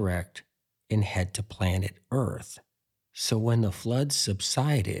 redirect and head to planet Earth. So when the flood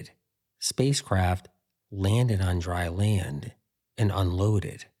subsided, spacecraft landed on dry land and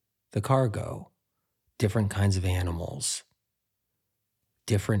unloaded the cargo, different kinds of animals,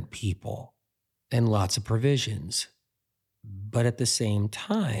 different people, and lots of provisions. But at the same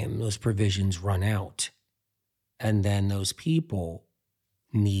time, those provisions run out. And then those people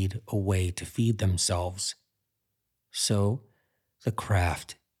need a way to feed themselves. So the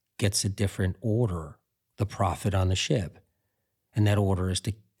craft gets a different order, the prophet on the ship. And that order is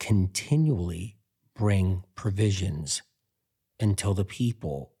to continually bring provisions until the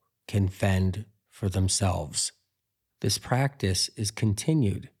people can fend for themselves. This practice is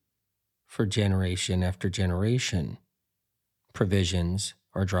continued for generation after generation. Provisions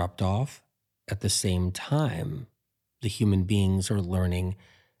are dropped off at the same time the human beings are learning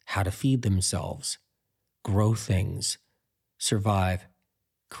how to feed themselves, grow things, survive,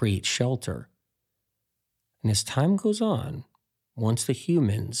 create shelter. And as time goes on, once the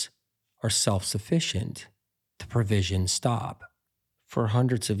humans are self-sufficient, the provisions stop. For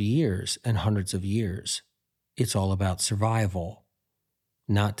hundreds of years and hundreds of years, it's all about survival,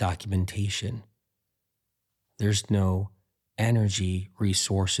 not documentation. There's no energy,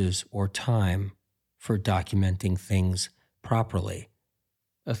 resources, or time for documenting things properly.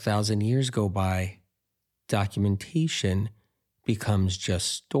 1,000 years go by, documentation becomes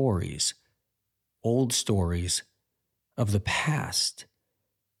just stories, old stories of the past,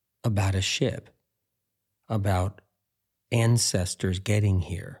 about a ship, about ancestors getting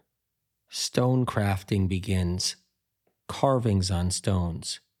here. Stone crafting begins, carvings on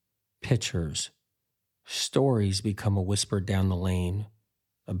stones, pictures. Stories become a whisper down the lane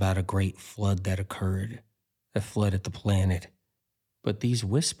about a great flood that occurred, that flooded the planet. But these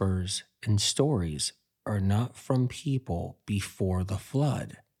whispers and stories are not from people before the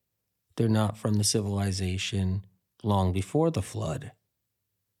flood. They're not from the civilization long before the flood.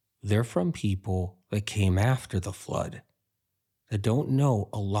 They're from people that came after the flood, that don't know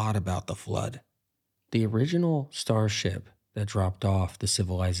a lot about the flood. The original starship that dropped off the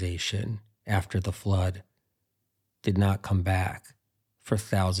civilization after the flood did not come back for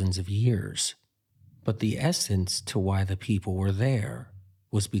thousands of years. But the essence to why the people were there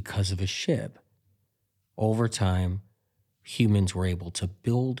was because of a ship. Over time, humans were able to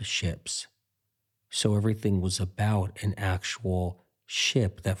build ships. So everything was about an actual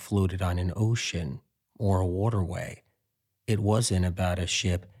ship that floated on an ocean or a waterway. It wasn't about a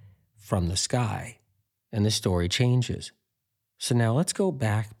ship from the sky. And the story changes. So now let's go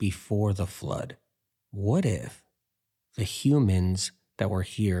back before the flood. What if the humans that were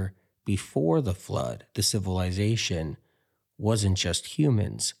here before the flood, the civilization, wasn't just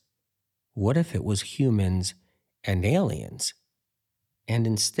humans? What if it was humans and aliens? And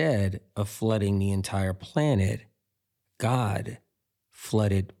instead of flooding the entire planet, God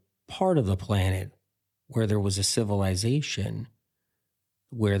flooded part of the planet where there was a civilization,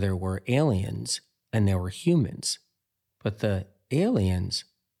 where there were aliens and there were humans. But the aliens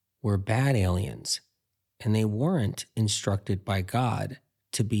were bad aliens, and they weren't instructed by God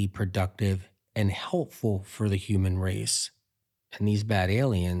to be productive and helpful for the human race. And these bad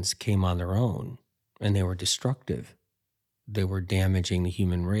aliens came on their own, and they were destructive. They were damaging the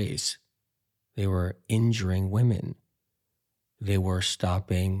human race. They were injuring women. They were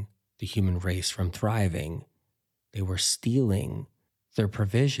stopping the human race from thriving. They were stealing their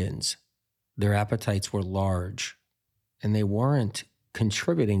provisions. Their appetites were large, and they weren't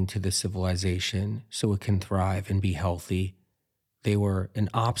contributing to the civilization so it can thrive and be healthy. They were an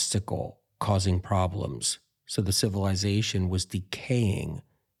obstacle causing problems. So the civilization was decaying,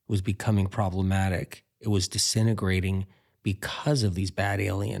 it was becoming problematic, it was disintegrating because of these bad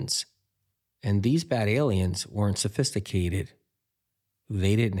aliens. And these bad aliens weren't sophisticated.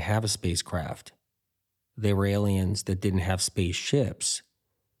 They didn't have a spacecraft. They were aliens that didn't have spaceships.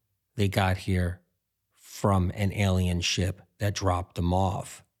 They got here from an alien ship that dropped them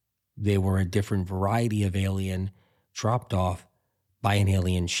off. They were a different variety of alien dropped off by an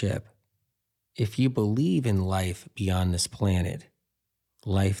alien ship. If you believe in life beyond this planet,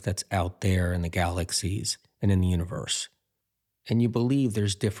 life that's out there in the galaxies and in the universe, and you believe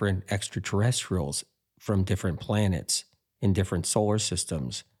there's different extraterrestrials from different planets in different solar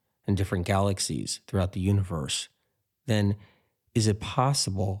systems and different galaxies throughout the universe, then is it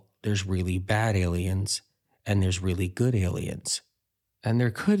possible there's really bad aliens and there's really good aliens? And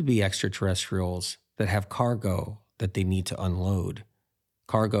there could be extraterrestrials that have cargo that they need to unload.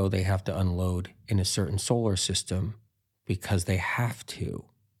 Cargo they have to unload in a certain solar system because they have to.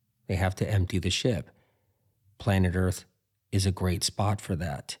 They have to empty the ship. Planet Earth is a great spot for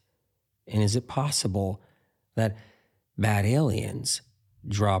that. And is it possible that bad aliens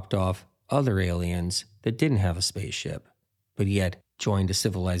dropped off other aliens that didn't have a spaceship, but yet joined a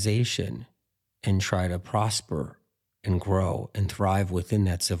civilization and try to prosper and grow and thrive within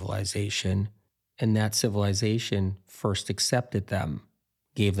that civilization? And that civilization first accepted them,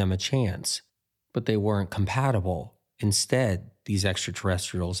 gave them a chance, but they weren't compatible. Instead, these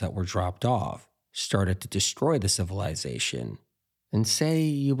extraterrestrials that were dropped off started to destroy the civilization. And say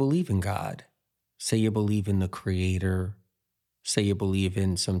you believe in God, say you believe in the Creator, say you believe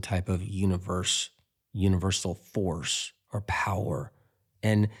in some type of universal force or power,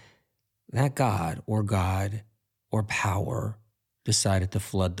 and that God or power decided to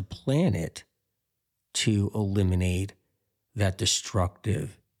flood the planet to eliminate that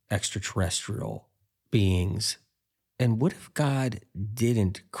destructive extraterrestrial beings. And what if God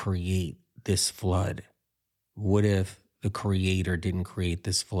didn't create this flood? What if the Creator didn't create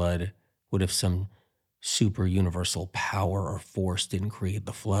this flood? What if some super universal power or force didn't create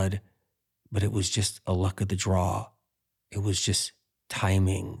the flood, but it was just a luck of the draw? It was just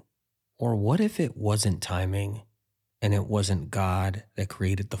timing. Or what if it wasn't timing and it wasn't God that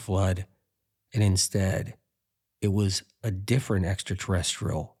created the flood, and instead it was a different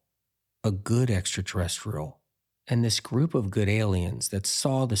extraterrestrial, a good extraterrestrial? And this group of good aliens that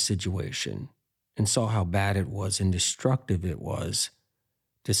saw the situation and saw how bad it was and destructive it was,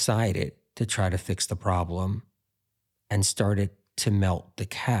 decided to try to fix the problem and started to melt the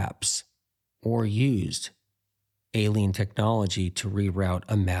caps, or used alien technology to reroute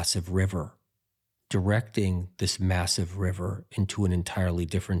a massive river, directing this massive river into an entirely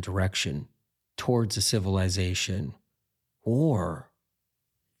different direction towards a civilization. Or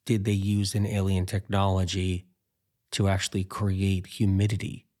did they use an alien technology to actually create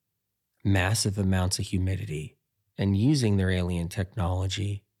humidity, massive amounts of humidity, and using their alien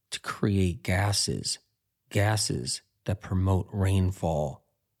technology to create gases that promote rainfall,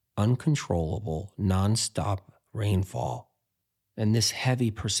 uncontrollable, nonstop rainfall? And this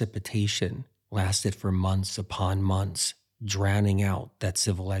heavy precipitation lasted for months upon months, drowning out that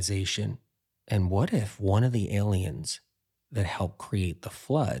civilization. And what if one of the aliens that helped create the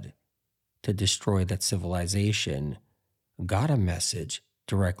flood to destroy that civilization got a message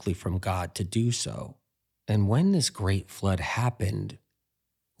directly from God to do so? And when this great flood happened,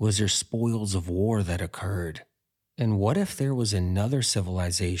 was there spoils of war that occurred? And what if there was another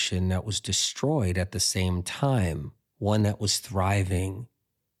civilization that was destroyed at the same time, one that was thriving,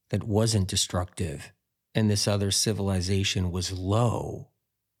 that wasn't destructive, and this other civilization was low?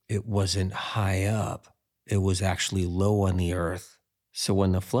 It wasn't high up. It was actually low on the earth. So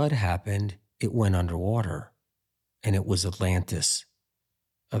when the flood happened, it went underwater, and it was Atlantis,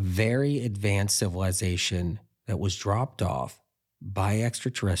 a very advanced civilization that was dropped off by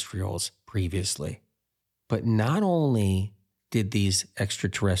extraterrestrials previously. But not only did these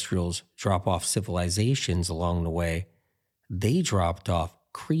extraterrestrials drop off civilizations along the way, they dropped off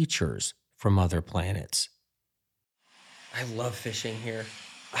creatures from other planets. I love fishing here.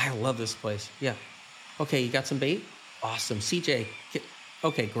 I love this place. Yeah. Okay, you got some bait? Awesome. CJ,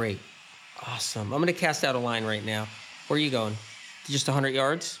 okay, great. Awesome. I'm going to cast out a line right now. Where are you going? Just 100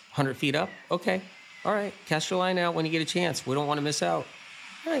 yards? 100 feet up? Okay. All right. Cast your line out when you get a chance. We don't want to miss out.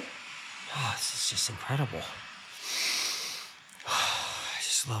 All right. Oh, this is just incredible. I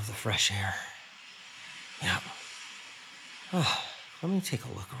just love the fresh air. Yeah. Oh, let me take a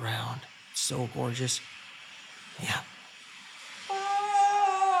look around. It's so gorgeous. Yeah.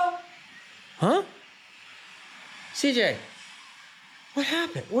 Huh? CJ, what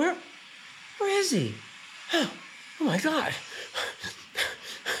happened? Where is he? Oh my God.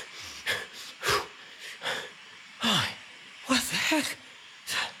 Oh, what the heck?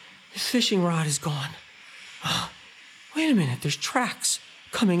 His fishing rod is gone. Oh, wait a minute, there's tracks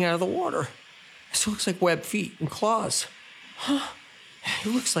coming out of the water. This looks like webbed feet and claws. Huh? It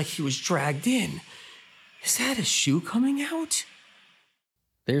looks like he was dragged in. Is that a shoe coming out?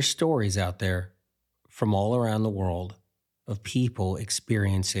 There's stories out there from all around the world of people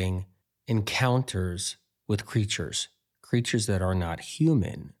experiencing encounters with creatures that are not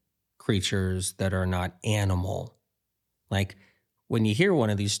human, creatures that are not animal. Like when you hear one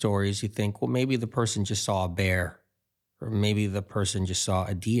of these stories, you think, well, maybe the person just saw a bear, or maybe the person just saw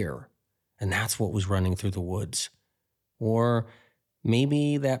a deer, and that's what was running through the woods. Or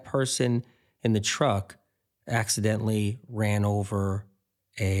maybe that person in the truck accidentally ran over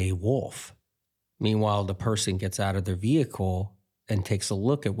a wolf. Meanwhile, the person gets out of their vehicle and takes a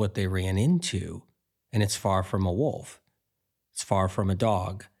look at what they ran into, and it's far from a wolf. It's far from a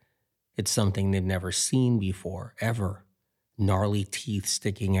dog. It's something they've never seen before, ever. Gnarly teeth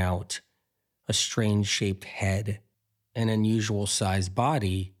sticking out, a strange-shaped head, an unusual-sized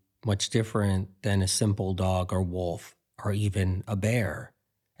body, much different than a simple dog or wolf or even a bear.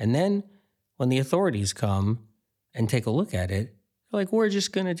 And then when the authorities come and take a look at it, like, we're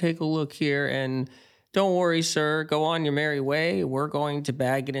just going to take a look here and don't worry, sir, go on your merry way. We're going to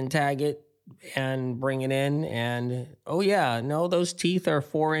bag it and tag it and bring it in. And, oh yeah, no, those teeth are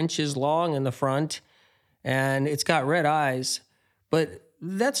 4 inches long in the front and it's got red eyes, but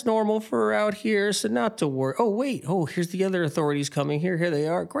that's normal for out here, so not to worry. Oh, wait, here's the other authorities coming here. Here they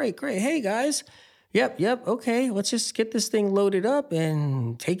are. Great. Hey, guys. Yep. Okay, let's just get this thing loaded up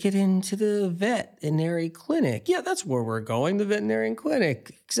and take it into the veterinary clinic. Yeah, that's where we're going, the veterinary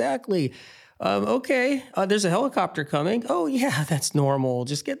clinic. Exactly. Okay, there's a helicopter coming. Oh, yeah, that's normal.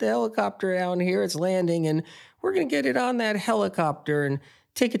 Just get the helicopter down here. It's landing, and we're going to get it on that helicopter and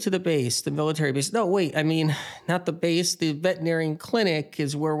take it to the base, the military base. No, wait, I mean, not the base. The veterinary clinic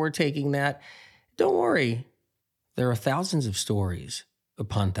is where we're taking that. Don't worry. There are thousands of stories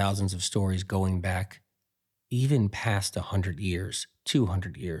upon thousands of stories going back even past 100 years,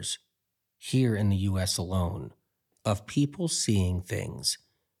 200 years, here in the U.S. alone, of people seeing things,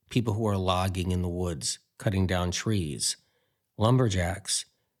 people who are logging in the woods, cutting down trees, lumberjacks,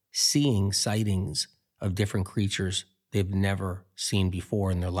 seeing sightings of different creatures they've never seen before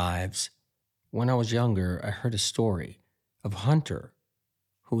in their lives. When I was younger, I heard a story of a hunter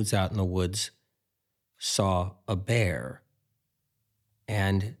who was out in the woods, saw a bear,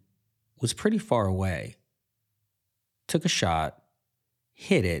 and was pretty far away, took a shot,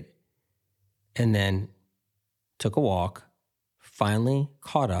 hit it, and then took a walk, finally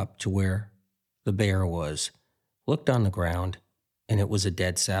caught up to where the bear was, looked on the ground, and it was a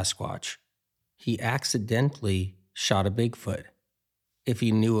dead Sasquatch. He accidentally shot a Bigfoot. If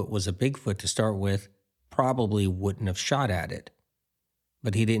he knew it was a Bigfoot to start with, probably wouldn't have shot at it.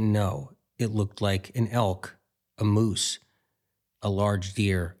 But he didn't know. It looked like an elk, a moose, a large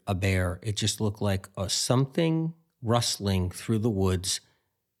deer, a bear. It just looked like something rustling through the woods,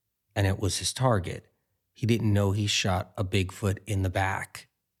 and it was his target. He didn't know he shot a Bigfoot in the back.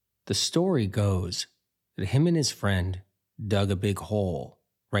 The story goes that him and his friend dug a big hole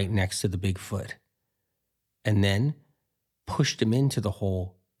right next to the Bigfoot and then pushed him into the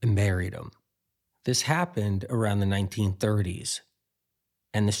hole and buried him. This happened around the 1930s,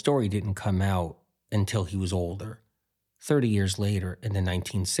 and the story didn't come out until he was older, 30 years later in the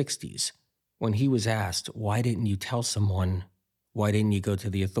 1960s, when he was asked, why didn't you tell someone? Why didn't you go to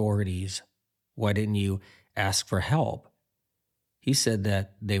the authorities? Why didn't you ask for help? He said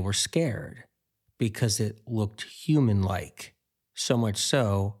that they were scared because it looked human-like, so much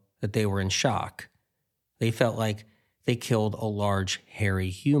so that they were in shock. They felt like they killed a large,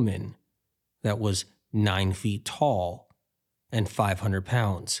 hairy human that was 9 feet tall and 500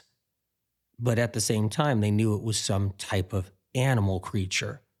 pounds. But at the same time, they knew it was some type of animal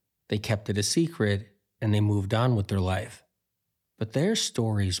creature. They kept it a secret and they moved on with their life. But there's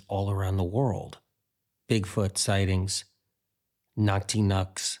stories all around the world. Bigfoot sightings,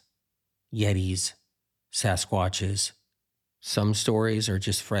 Noctinucks, Yetis, Sasquatches. Some stories are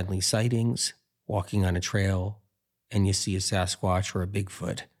just friendly sightings, walking on a trail, and you see a Sasquatch or a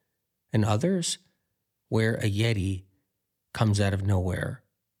Bigfoot. And others, where a Yeti comes out of nowhere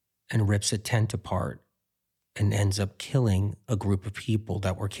and rips a tent apart and ends up killing a group of people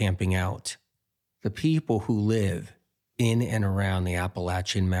that were camping out. The people who live in and around the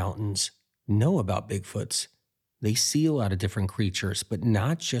Appalachian Mountains know about Bigfoots. They see a lot of different creatures, but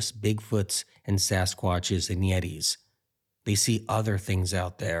not just Bigfoots and Sasquatches and Yetis. They see other things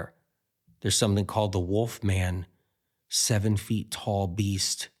out there. There's something called the Wolfman, 7 feet tall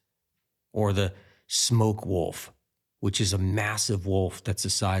beast, or the smoke wolf, which is a massive wolf that's the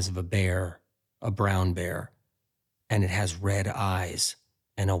size of a bear, a brown bear, and it has red eyes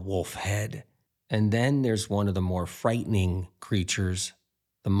and a wolf head. And then there's one of the more frightening creatures,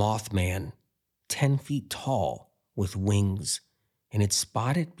 the Mothman, 10 feet tall with wings, and it's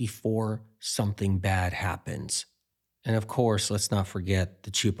spotted before something bad happens. And of course, let's not forget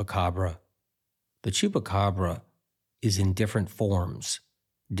the Chupacabra. The Chupacabra is in different forms,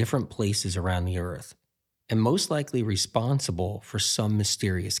 different places around the earth, and most likely responsible for some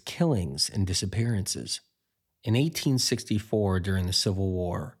mysterious killings and disappearances. In 1864, during the Civil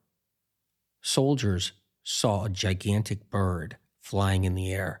War, soldiers saw a gigantic bird flying in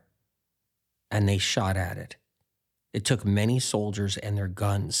the air, and they shot at it. It took many soldiers and their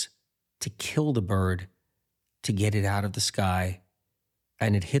guns to kill the bird, to get it out of the sky,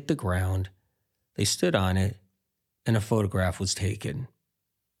 and it hit the ground. They stood on it, and a photograph was taken.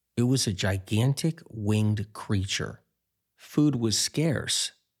 It was a gigantic winged creature. Food was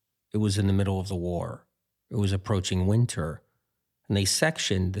scarce. It was in the middle of the war. It was approaching winter, and they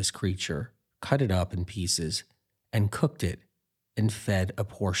sectioned this creature, cut it up in pieces, and cooked it, and fed a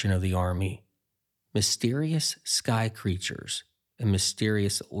portion of the army. Mysterious sky creatures and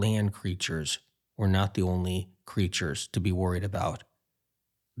mysterious land creatures were not the only creatures to be worried about.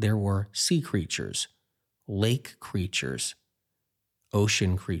 There were sea creatures, lake creatures,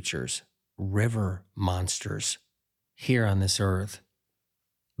 ocean creatures, river monsters here on this earth.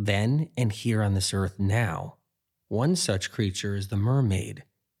 Then and here on this earth now, one such creature is the mermaid.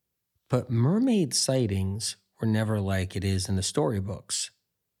 But mermaid sightings were never like it is in the storybooks.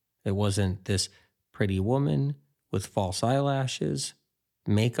 It wasn't this pretty woman with false eyelashes,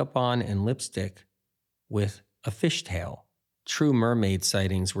 makeup on, and lipstick with a fishtail. True mermaid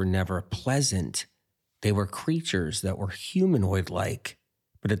sightings were never pleasant. They were creatures that were humanoid-like,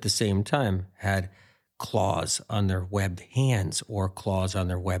 but at the same time had claws on their webbed hands or claws on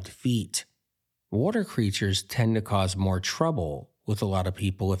their webbed feet. Water creatures tend to cause more trouble with a lot of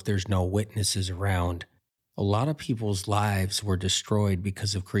people if there's no witnesses around. A lot of people's lives were destroyed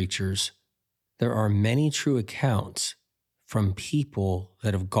because of creatures. There are many true accounts from people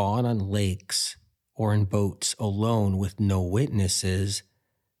that have gone on lakes or in boats alone with no witnesses,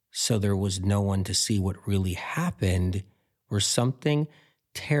 so there was no one to see what really happened, where something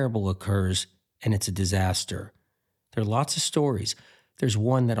terrible occurs and it's a disaster. There are lots of stories. There's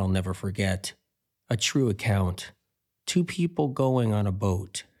one that I'll never forget, a true account. 2 people going on a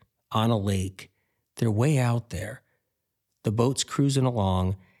boat on a lake. They're way out there. The boat's cruising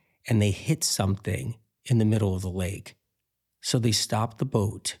along and they hit something in the middle of the lake. So they stop the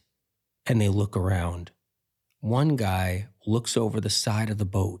boat and they look around. One guy looks over the side of the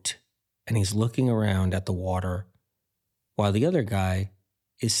boat and he's looking around at the water while the other guy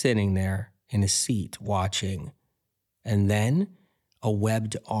is sitting there in his seat watching. And then a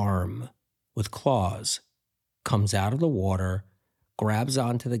webbed arm with claws comes out of the water, grabs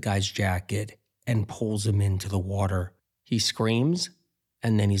onto the guy's jacket, and pulls him into the water. He screams,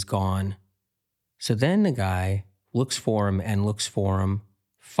 and then he's gone. So then the guy looks for him,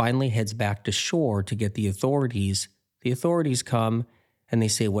 finally heads back to shore to get the authorities. The authorities come, and they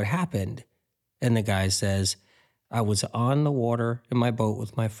say, "What happened?" And the guy says, "I was on the water in my boat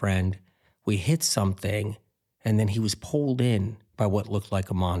with my friend. We hit something, and then he was pulled in by what looked like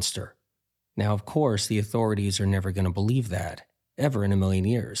a monster." Now, of course, the authorities are never going to believe that, ever in a million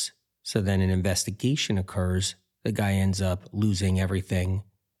years. So then an investigation occurs. The guy ends up losing everything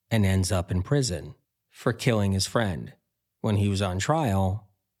and ends up in prison for killing his friend. When he was on trial,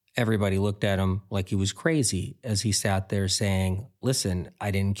 everybody looked at him like he was crazy as he sat there saying, "Listen,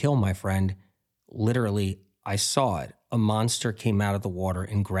 I didn't kill my friend. Literally, I saw it. A monster came out of the water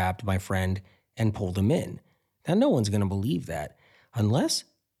and grabbed my friend and pulled him in." Now, no one's going to believe that unless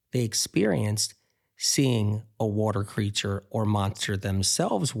they experienced seeing a water creature or monster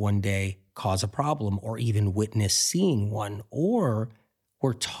themselves one day cause a problem, or even witness seeing one, or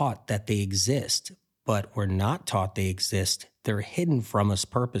were taught that they exist, but we're not taught they exist. They're hidden from us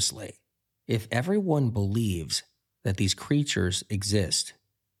purposely. If everyone believes that these creatures exist,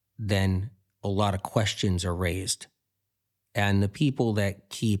 then a lot of questions are raised. And the people that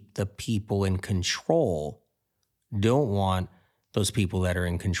keep the people in control don't want those people that are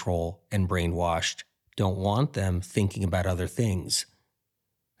in control and brainwashed, don't want them thinking about other things.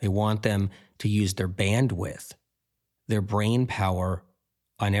 They want them to use their bandwidth, their brain power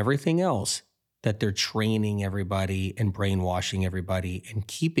on everything else that they're training everybody and brainwashing everybody and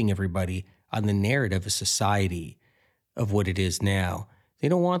keeping everybody on the narrative of society of what it is now. They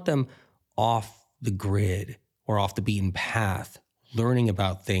don't want them off the grid or off the beaten path, learning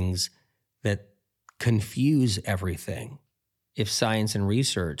about things that confuse everything. If science and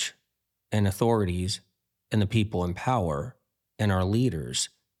research and authorities and the people in power and our leaders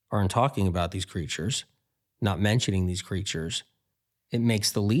aren't talking about these creatures, not mentioning these creatures, it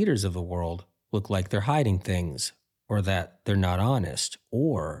makes the leaders of the world look like they're hiding things, or that they're not honest,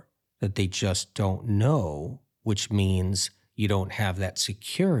 or that they just don't know, which means you don't have that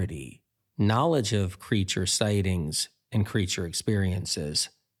security. Knowledge of creature sightings and creature experiences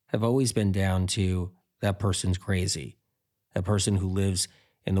have always been down to that person's crazy. That person who lives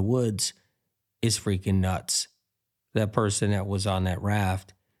in the woods is freaking nuts. That person that was on that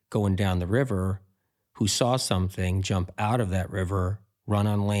raft going down the river who saw something jump out of that river, run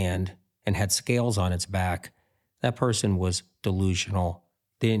on land, and had scales on its back, that person was delusional.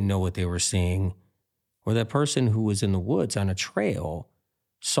 They didn't know what they were seeing. Or that person who was in the woods on a trail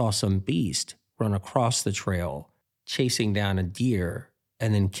saw some beast run across the trail, chasing down a deer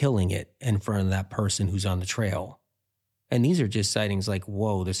and then killing it in front of that person who's on the trail. And these are just sightings like,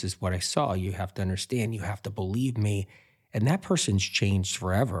 whoa, this is what I saw. You have to understand. You have to believe me. And that person's changed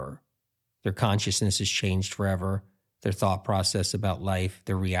forever. Their consciousness has changed forever. Their thought process about life,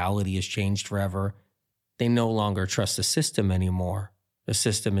 their reality has changed forever. They no longer trust the system anymore. The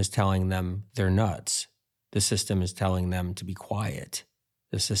system is telling them they're nuts. The system is telling them to be quiet.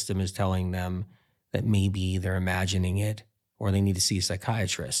 The system is telling them that maybe they're imagining it, or they need to see a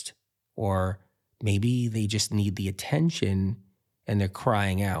psychiatrist, or maybe they just need the attention and they're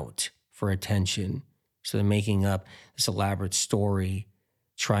crying out for attention. So they're making up this elaborate story,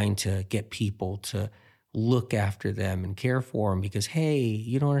 trying to get people to look after them and care for them because, hey,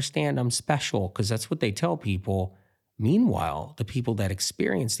 you don't understand, I'm special, because that's what they tell people. Meanwhile, the people that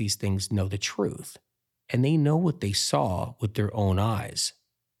experience these things know the truth, and they know what they saw with their own eyes.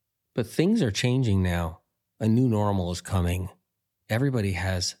 But things are changing now. A new normal is coming. Everybody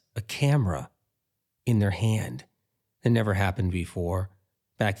has a camera in their hand. It never happened before.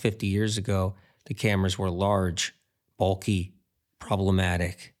 Back 50 years ago, the cameras were large, bulky,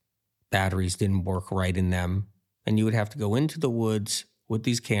 problematic. Batteries didn't work right in them. And you would have to go into the woods with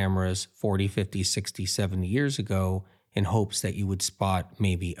these cameras 40, 50, 60, 70 years ago in hopes that you would spot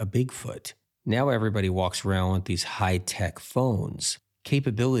maybe a Bigfoot. Now everybody walks around with these high-tech phones,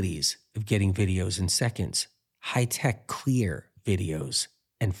 capabilities of getting videos in seconds, high-tech clear videos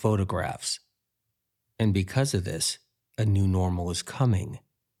and photographs. And because of this, a new normal is coming.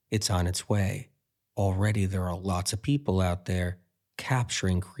 It's on its way. Already there are lots of people out there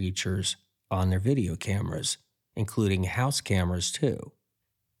capturing creatures on their video cameras, including house cameras too.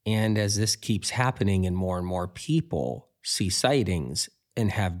 And as this keeps happening and more people see sightings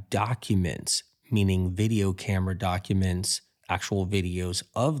and have documents, meaning video camera documents, actual videos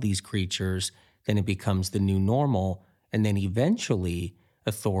of these creatures, then it becomes the new normal. And then eventually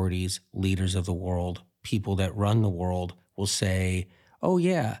authorities, leaders of the world, people that run the world will say, oh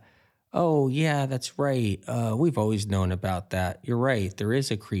yeah, that's right. We've always known about that. You're right. There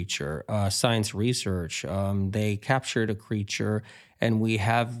is a creature. Science research. They captured a creature and we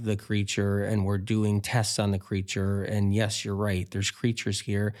have the creature and we're doing tests on the creature. And yes, you're right. There's creatures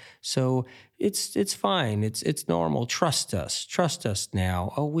here. So it's fine. It's normal. Trust us. Trust us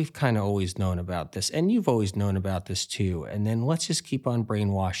now. Oh, we've kind of always known about this. And you've always known about this too. And then let's just keep on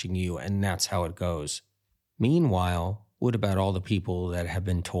brainwashing you. And that's how it goes. Meanwhile, what about all the people that have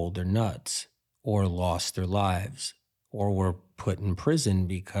been told they're nuts or lost their lives or were put in prison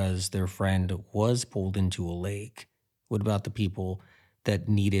because their friend was pulled into a lake? What about the people that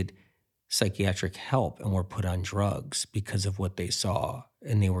needed psychiatric help and were put on drugs because of what they saw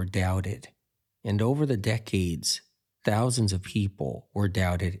and they were doubted? And over the decades, thousands of people were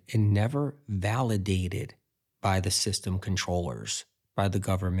doubted and never validated by the system controllers. by the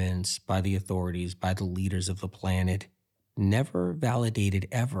governments, by the authorities, by the leaders of the planet, never validated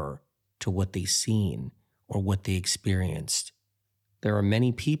ever to what they seen or what they experienced. There are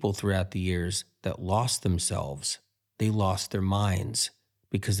many people throughout the years that lost themselves. They lost their minds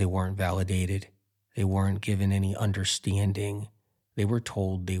because they weren't validated. They weren't given any understanding. They were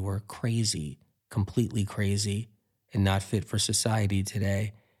told they were crazy, completely crazy, and not fit for society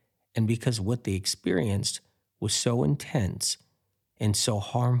today. And because what they experienced was so intense and so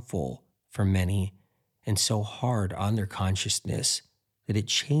harmful for many and so hard on their consciousness that it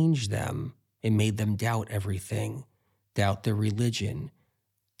changed them. It made them doubt everything, doubt their religion,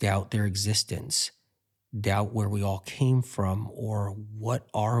 doubt their existence, doubt where we all came from or what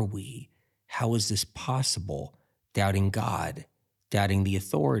are we? How is this possible? Doubting God, doubting the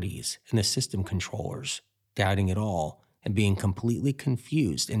authorities and the system controllers, doubting it all and being completely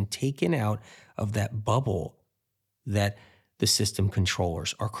confused and taken out of that bubble that the system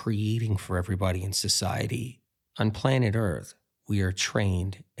controllers are creating for everybody in society. On planet Earth, we are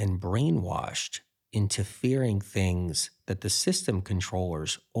trained and brainwashed into fearing things that the system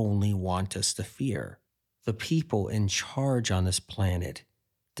controllers only want us to fear. The people in charge on this planet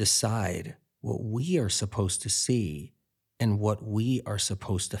decide what we are supposed to see and what we are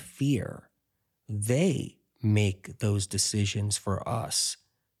supposed to fear. They make those decisions for us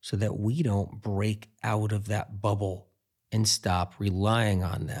so that we don't break out of that bubble and stop relying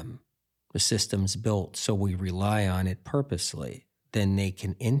on them. The system's built so we rely on it purposely. Then they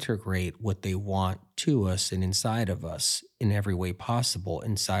can integrate what they want to us and inside of us in every way possible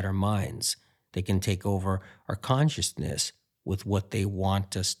inside our minds. They can take over our consciousness with what they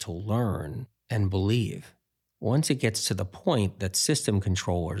want us to learn and believe. Once it gets to the point that system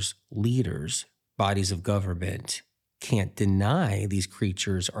controllers, leaders, bodies of government can't deny these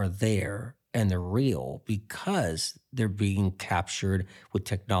creatures are there and they're real because they're being captured with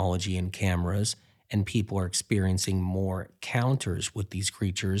technology and cameras, and people are experiencing more encounters with these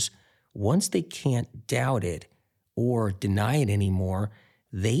creatures. Once they can't doubt it or deny it anymore,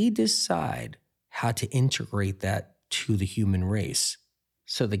 they decide how to integrate that to the human race.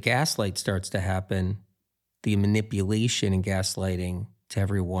 So the gaslight starts to happen, the manipulation and gaslighting to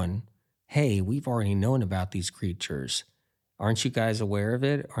everyone. Hey, we've already known about these creatures. Aren't you guys aware of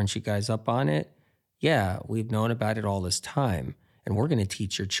it? Aren't you guys up on it? Yeah, we've known about it all this time. And we're going to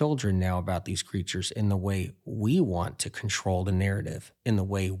teach your children now about these creatures in the way we want to control the narrative, in the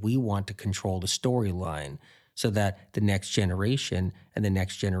way we want to control the storyline, so that the next generation and the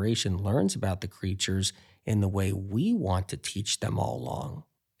next generation learns about the creatures in the way we want to teach them all along.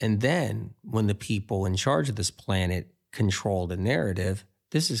 And then when the people in charge of this planet control the narrative,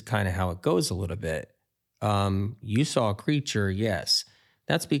 this is kind of how it goes a little bit. You saw a creature, yes.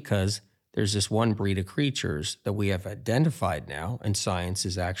 That's because there's this one breed of creatures that we have identified now, and science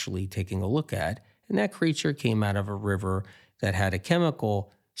is actually taking a look at. And that creature came out of a river that had a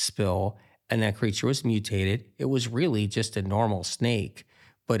chemical spill, and that creature was mutated. It was really just a normal snake,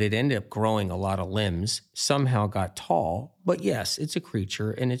 but it ended up growing a lot of limbs, somehow got tall. But yes, it's a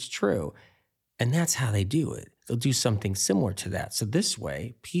creature, and it's true. And that's how they do it. They'll do something similar to that. So this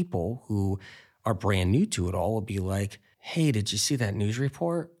way, people who are brand new to it all will be like, hey, did you see that news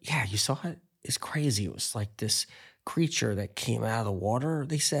report? Yeah, you saw it? It's crazy. It was like this creature that came out of the water,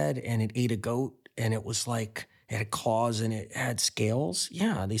 they said, and it ate a goat, and it was like, it had claws and it had scales.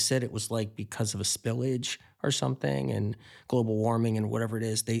 Yeah, they said it was like because of a spillage or something and global warming and whatever it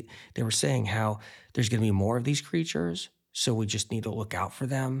is. They were saying how there's going to be more of these creatures, so we just need to look out for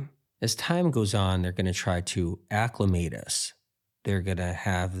them. As time goes on, they're going to try to acclimate us. They're going to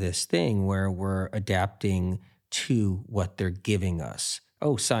have this thing where we're adapting to what they're giving us.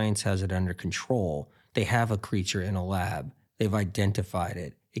 Oh, science has it under control. They have a creature in a lab. They've identified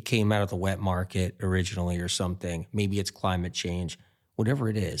it. It came out of the wet market originally or something. Maybe it's climate change. Whatever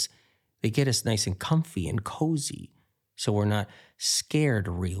it is, they get us nice and comfy and cozy so we're not scared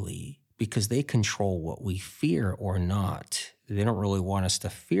really because they control what we fear or not. They don't really want us to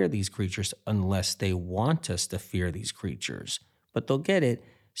fear these creatures unless they want us to fear these creatures. But they'll get it,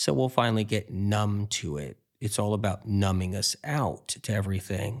 so we'll finally get numb to it. It's all about numbing us out to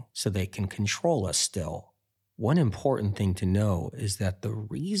everything so they can control us still. One important thing to know is that the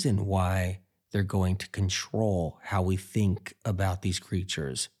reason why they're going to control how we think about these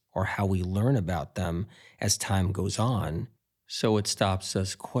creatures or how we learn about them as time goes on, so it stops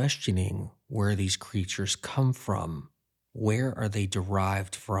us questioning where these creatures come from. Where are they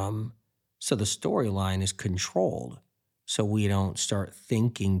derived from? So the storyline is controlled. So we don't start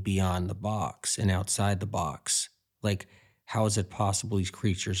thinking beyond the box and outside the box. Like, how is it possible these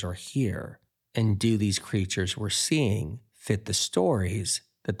creatures are here? And do these creatures we're seeing fit the stories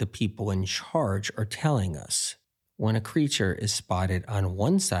that the people in charge are telling us. When a creature is spotted on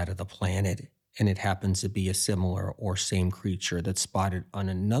one side of the planet and it happens to be a similar or same creature that's spotted on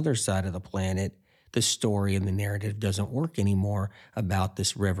another side of the planet, the story and the narrative doesn't work anymore about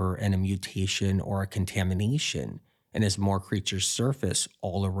this river and a mutation or a contamination. And as more creatures surface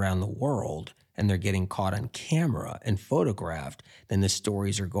all around the world and they're getting caught on camera and photographed, then the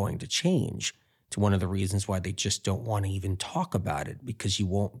stories are going to change. It's one of the reasons why they just don't want to even talk about it, because you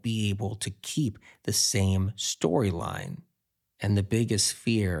won't be able to keep the same storyline. And the biggest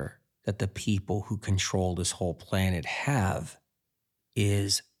fear that the people who control this whole planet have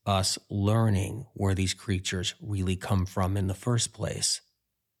is us learning where these creatures really come from in the first place,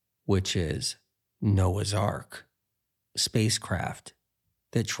 which is Noah's Ark, spacecraft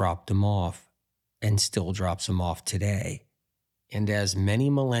that dropped them off and still drops them off today. And as many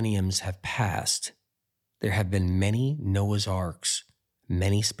millenniums have passed, there have been many Noah's Arks,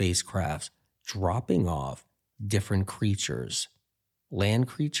 many spacecrafts dropping off different creatures, land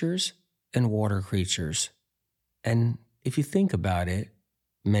creatures and water creatures. And if you think about it,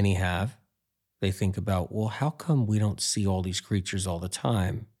 many have. They think about, well, how come we don't see all these creatures all the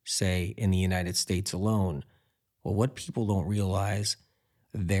time, say in the United States alone? Well, what people don't realize,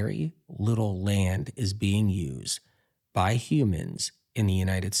 very little land is being used by humans in the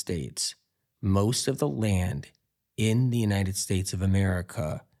United States. Most of the land in the United States of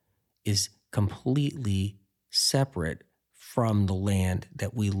America is completely separate from the land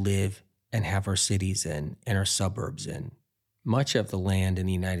that we live and have our cities in and our suburbs in. Much of the land in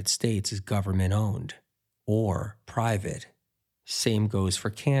the United States is government owned or private. Same goes for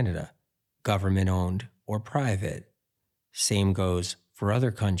Canada, government owned or private. Same goes for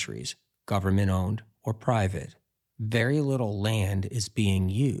other countries, government owned or private. Very little land is being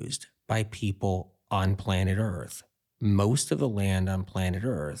used by people on planet Earth. Most of the land on planet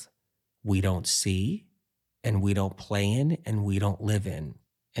Earth we don't see, and we don't play in, and we don't live in.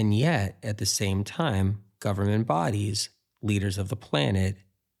 And yet, at the same time, government bodies, leaders of the planet,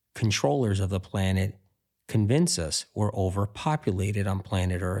 controllers of the planet, convince us we're overpopulated on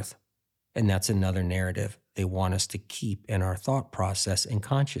planet Earth. And that's another narrative they want us to keep in our thought process and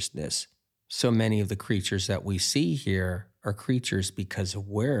consciousness. So many of the creatures that we see here are creatures because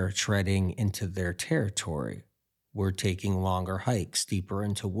we're treading into their territory. We're taking longer hikes deeper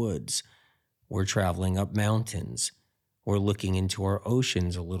into woods. We're traveling up mountains. We're looking into our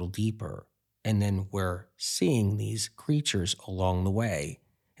oceans a little deeper. And then we're seeing these creatures along the way.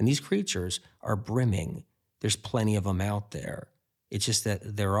 And these creatures are brimming. There's plenty of them out there. It's just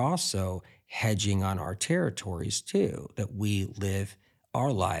that they're also hedging on our territories too, that we live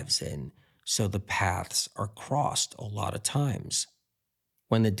our lives in. So the paths are crossed a lot of times.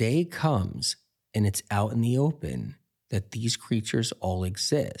 When the day comes and it's out in the open that these creatures all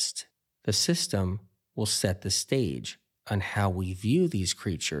exist, the system will set the stage on how we view these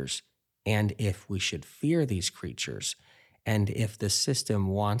creatures and if we should fear these creatures. And if the system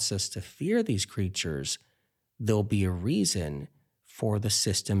wants us to fear these creatures, there'll be a reason for the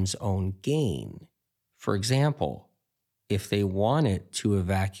system's own gain. For example, if they wanted to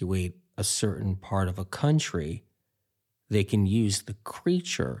evacuate a certain part of a country, they can use the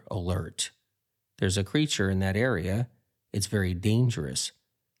creature alert. There's a creature in that area. It's very dangerous.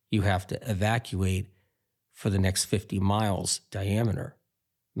 You have to evacuate for the next 50 miles diameter.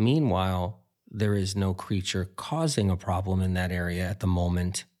 Meanwhile, there is no creature causing a problem in that area at the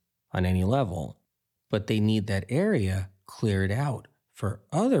moment on any level, but they need that area cleared out for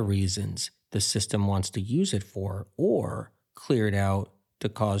other reasons the system wants to use it for, or cleared out to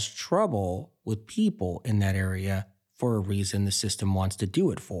cause trouble with people in that area for a reason the system wants to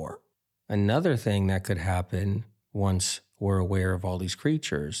do it for. Another thing that could happen once we're aware of all these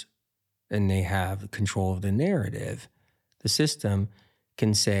creatures and they have control of the narrative, the system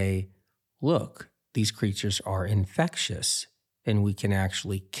can say, look, these creatures are infectious and we can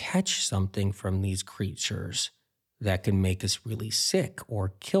actually catch something from these creatures that can make us really sick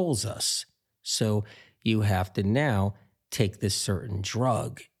or kills us. So you have to now take this certain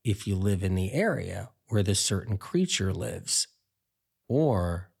drug if you live in the area where this certain creature lives.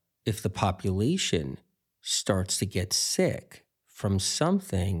 Or if the population starts to get sick from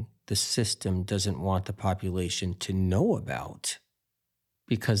something the system doesn't want the population to know about,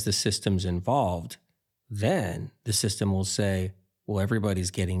 because the system's involved, then the system will say, well,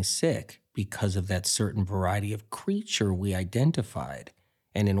 everybody's getting sick because of that certain variety of creature we identified.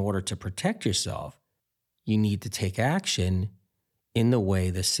 And in order to protect yourself, you need to take action in the way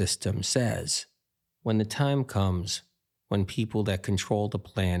the system says. When the time comes when people that control the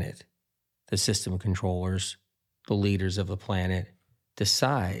planet, the system controllers, the leaders of the planet,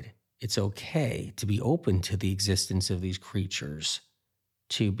 decide it's okay to be open to the existence of these creatures,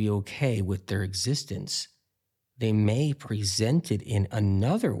 to be okay with their existence, they may present it in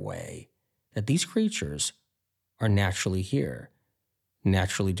another way that these creatures are naturally here,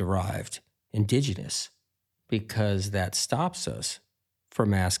 naturally derived, indigenous, because that stops us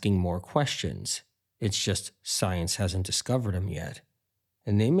from asking more questions. It's just science hasn't discovered them yet.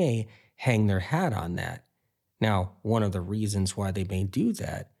 And they may hang their hat on that. Now, one of the reasons why they may do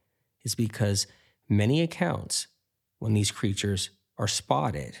that is because many accounts, when these creatures are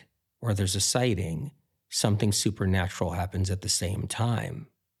spotted or there's a sighting, something supernatural happens at the same time.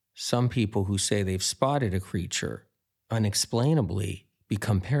 Some people who say they've spotted a creature unexplainably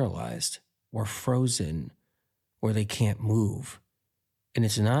become paralyzed or frozen or they can't move. And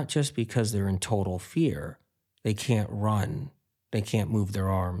it's not just because they're in total fear. They can't run. They can't move their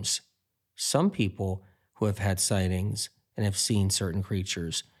arms. Some people who have had sightings and have seen certain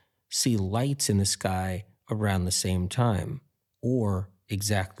creatures see lights in the sky around the same time or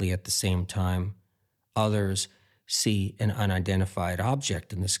exactly at the same time. Others see an unidentified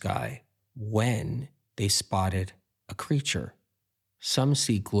object in the sky when they spotted a creature. Some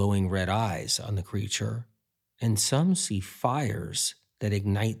see glowing red eyes on the creature, and some see fires that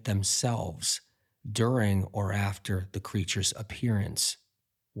ignite themselves during or after the creature's appearance.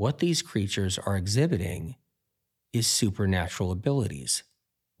 What these creatures are exhibiting is supernatural abilities,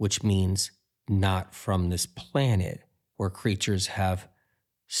 which means not from this planet, where creatures have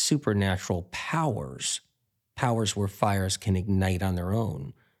supernatural powers, powers where fires can ignite on their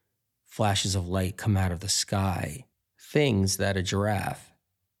own, flashes of light come out of the sky, things that a giraffe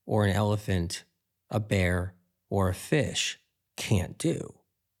or an elephant, a bear, or a fish can't do,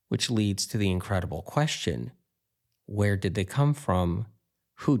 which leads to the incredible question, where did they come from,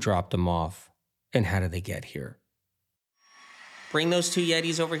 who dropped them off, and how did they get here? Bring those two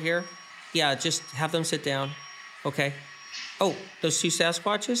Yetis over here. Yeah, just have them sit down. Okay. Oh, those two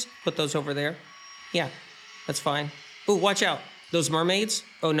Sasquatches? Put those over there. Yeah, that's fine. Oh, watch out. Those mermaids?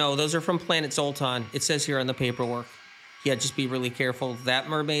 Oh no, those are from Planet Zoltan. It says here on the paperwork. Yeah, just be really careful. That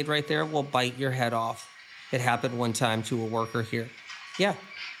mermaid right there will bite your head off. It happened one time to a worker here. Yeah.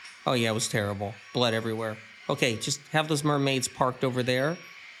 Oh yeah, it was terrible. Blood everywhere. Okay, just have those mermaids parked over there.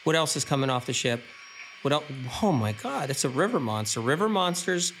 What else is coming off the ship? What else? Oh my God, it's a river monster. River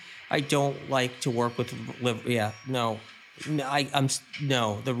monsters, I don't like to work with. Yeah, no.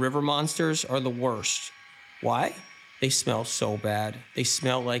 No, the river monsters are the worst. Why? They smell so bad. They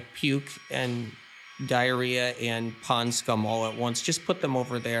smell like puke and diarrhea and pond scum all at once. Just put them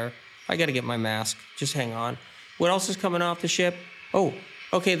over there. I got to get my mask. Just hang on. What else is coming off the ship? Oh,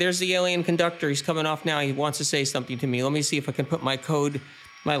 okay, there's the alien conductor. He's coming off now. He wants to say something to me. Let me see if I can put my code,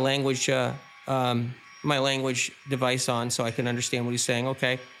 my language device on so I can understand what he's saying.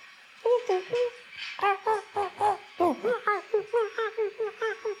 Okay.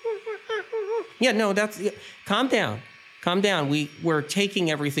 Yeah, no, calm down. Calm down. We're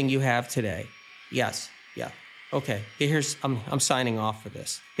taking everything you have today. Yes, yeah. Okay, I'm signing off for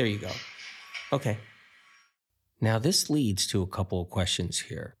this. There you go. Okay. Now this leads to a couple of questions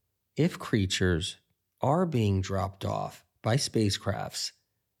here. If creatures are being dropped off by spacecrafts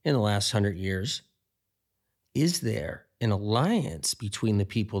in the last 100 years, is there an alliance between the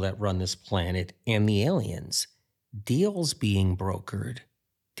people that run this planet and the aliens? Deals being brokered,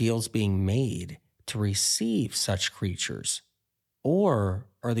 deals being made to receive such creatures? Or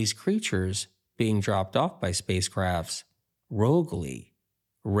are these creatures being dropped off by spacecrafts roguely,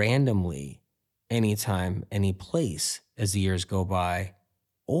 randomly, anytime, any place as the years go by?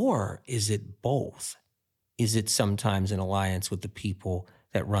 Or is it both? Is it sometimes an alliance with the people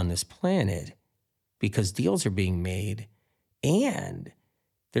that run this planet because deals are being made and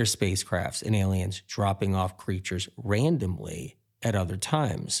there's spacecrafts and aliens dropping off creatures randomly at other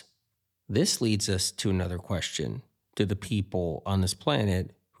times? This leads us to another question. Do the people on this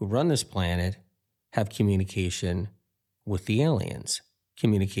planet who run this planet have communication with the aliens,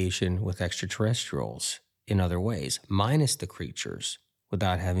 communication with extraterrestrials in other ways, minus the creatures,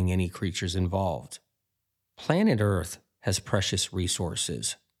 without having any creatures involved? Planet Earth has precious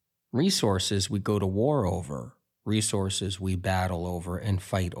resources. Resources we go to war over, resources we battle over and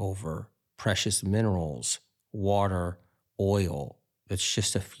fight over, precious minerals, water, oil. That's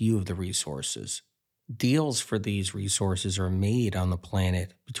just a few of the resources. Deals for these resources are made on the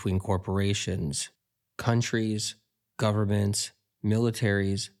planet between corporations, countries, governments,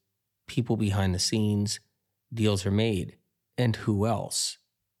 militaries, people behind the scenes. Deals are made. And who else?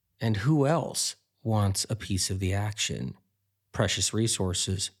 And who else wants a piece of the action? Precious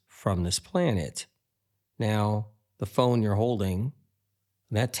resources from this planet. Now, the phone you're holding,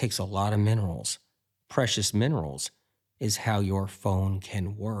 that takes a lot of minerals. Precious minerals is how your phone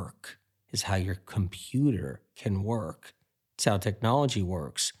can work, is how your computer can work. It's how technology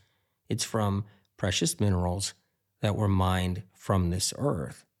works. It's from precious minerals that were mined from this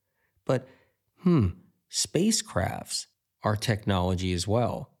earth. But, spacecrafts are technology as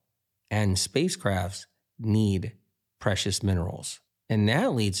well. And spacecrafts need precious minerals. And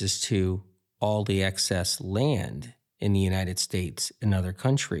that leads us to all the excess land in the United States and other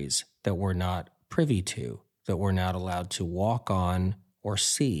countries that we're not privy to, that we're not allowed to walk on or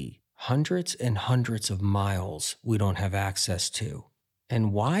see. Hundreds and hundreds of miles we don't have access to.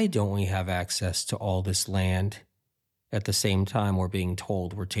 And why don't we have access to all this land at the same time we're being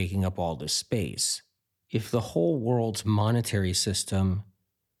told we're taking up all this space? If the whole world's monetary system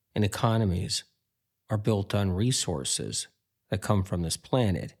and economies are built on resources that come from this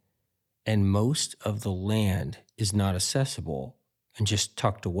planet, and most of the land is not accessible and just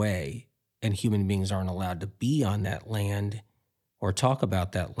tucked away, and human beings aren't allowed to be on that land or talk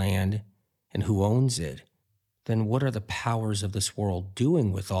about that land and who owns it, then what are the powers of this world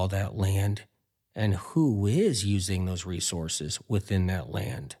doing with all that land, and who is using those resources within that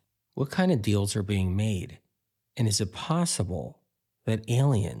land? What kind of deals are being made? And is it possible that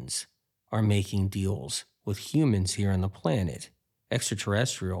aliens are making deals with humans here on the planet?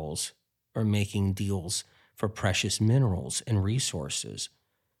 Extraterrestrials are making deals for precious minerals and resources.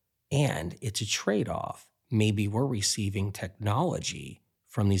 And it's a trade-off. Maybe we're receiving technology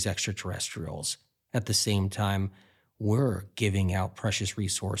from these extraterrestrials. At the same time, we're giving out precious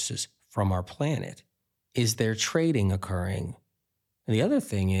resources from our planet. Is there trading occurring? And the other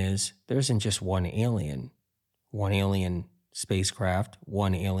thing is, there isn't just one alien spacecraft,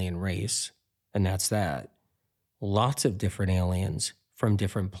 one alien race, and that's that. Lots of different aliens from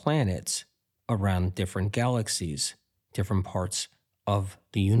different planets around different galaxies, different parts of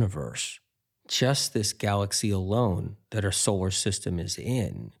the universe. Just this galaxy alone that our solar system is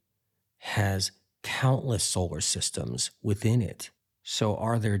in has countless solar systems within it. So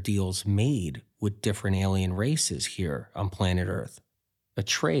are there deals made with different alien races here on planet Earth? A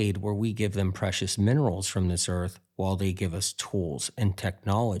trade where we give them precious minerals from this earth while they give us tools and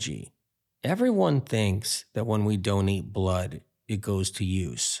technology. Everyone thinks that when we donate blood, it goes to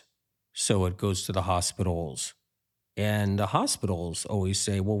use. So it goes to the hospitals. And the hospitals always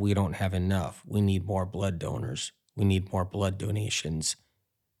say, well, we don't have enough. We need more blood donors. We need more blood donations.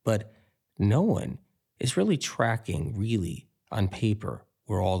 But no one is really tracking, really, on paper,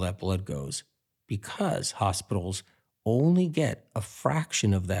 where all that blood goes, because hospitals only get a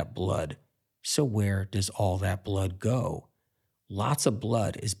fraction of that blood. So where does all that blood go? Lots of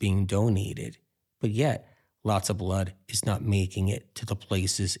blood is being donated, but yet lots of blood is not making it to the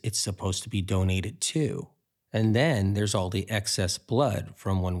places it's supposed to be donated to. And then there's all the excess blood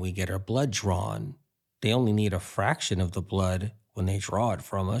from when we get our blood drawn. They only need a fraction of the blood when they draw it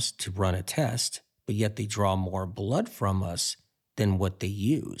from us to run a test, but yet they draw more blood from us than what they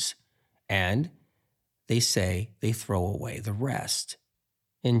use. And they say they throw away the rest.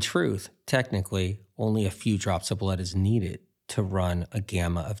 In truth, technically, only a few drops of blood is needed to run a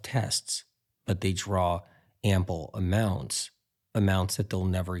gamma of tests, but they draw ample amounts that they'll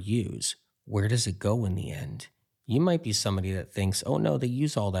never use. Where does it go in the end? You might be somebody that thinks, oh no, they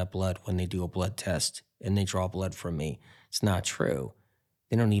use all that blood when they do a blood test and they draw blood from me. It's not true.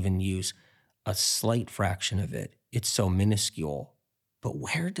 They don't even use a slight fraction of it. It's so minuscule. But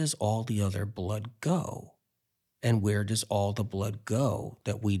where does all the other blood go? And where does all the blood go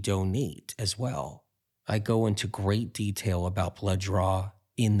that we donate as well? I go into great detail about blood draw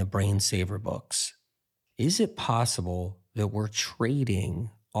in the Brain Saver books. Is it possible that we're trading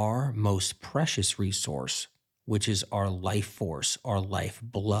our most precious resource, which is our life force, our life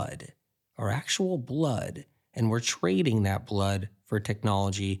blood, our actual blood, and we're trading that blood for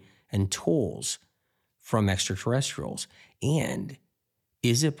technology and tools from extraterrestrials? And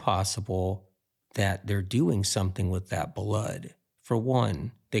is it possible that they're doing something with that blood? For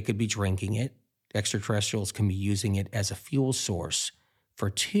one, they could be drinking it. Extraterrestrials can be using it as a fuel source. For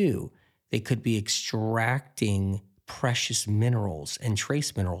two, they could be extracting precious minerals and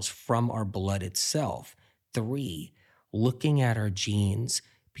trace minerals from our blood itself. Three, looking at our genes,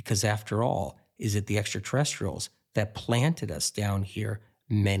 because after all, is it the extraterrestrials that planted us down here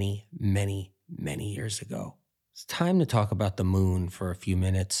many, many, many years ago? It's time to talk about the moon for a few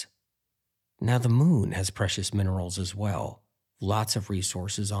minutes. Now, the moon has precious minerals as well, lots of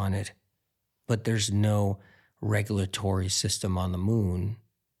resources on it, but there's no regulatory system on the moon.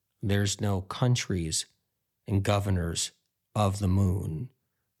 There's no countries and governors of the moon.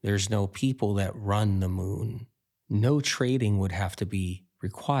 There's no people that run the moon. No trading would have to be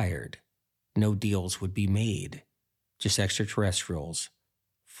required. No deals would be made. Just extraterrestrials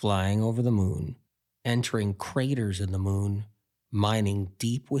flying over the moon, entering craters in the moon, mining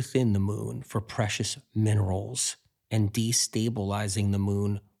deep within the moon for precious minerals, and destabilizing the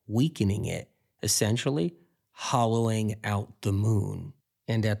moon, weakening it, essentially hollowing out the moon,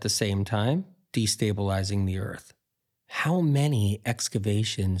 and at the same time, destabilizing the Earth. How many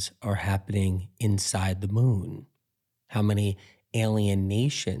excavations are happening inside the moon? How many alien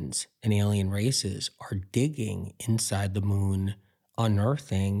nations and alien races are digging inside the moon,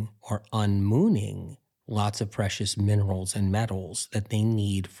 unearthing or unmooning lots of precious minerals and metals that they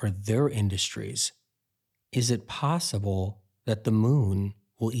need for their industries? Is it possible that the moon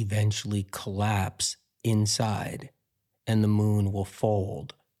will eventually collapse inside and the moon will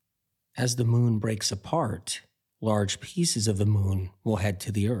fold? As the moon breaks apart, large pieces of the moon will head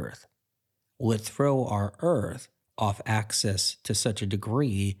to the Earth. Will it throw our Earth off axis to such a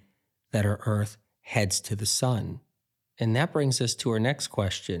degree that our Earth heads to the sun? And that brings us to our next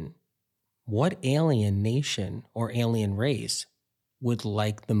question. What alien nation or alien race would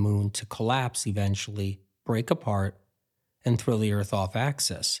like the moon to collapse eventually, break apart, and throw the Earth off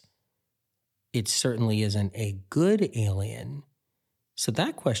axis? It certainly isn't a good alien. So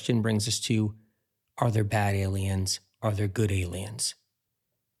that question brings us to, are there bad aliens? Are there good aliens?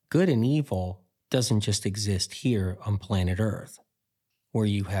 Good and evil doesn't just exist here on planet Earth, where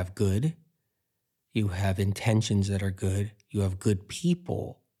you have good, you have intentions that are good, you have good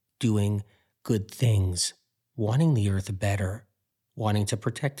people doing good things, wanting the Earth better, wanting to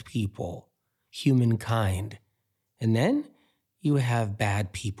protect people, humankind. And then you have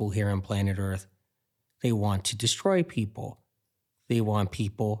bad people here on planet Earth. They want to destroy people. They want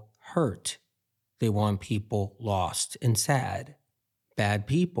people hurt. They want people lost and sad. Bad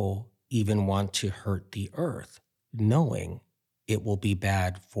people even want to hurt the Earth, knowing it will be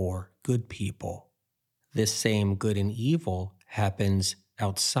bad for good people. This same good and evil happens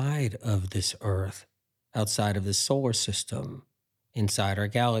outside of this Earth, outside of the solar system, inside our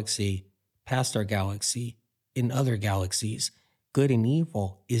galaxy, past our galaxy, in other galaxies. Good and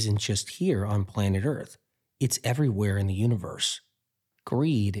evil isn't just here on planet Earth. It's everywhere in the universe.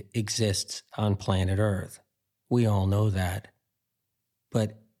 Greed exists on planet Earth. We all know that.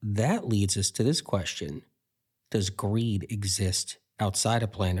 But that leads us to this question. Does greed exist outside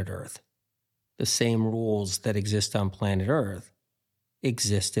of planet Earth? The same rules that exist on planet Earth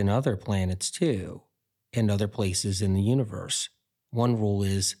exist in other planets too, and other places in the universe. One rule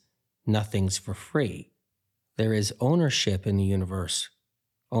is nothing's for free. There is ownership in the universe,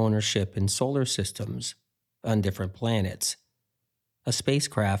 ownership in solar systems, on different planets. A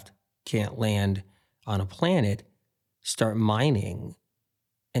spacecraft can't land on a planet, start mining,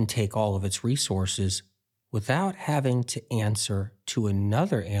 and take all of its resources without having to answer to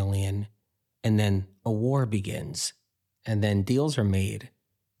another alien, and then a war begins, and then deals are made.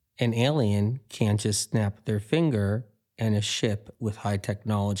 An alien can't just snap their finger and a ship with high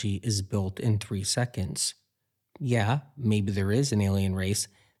technology is built in 3 seconds. Yeah, maybe there is an alien race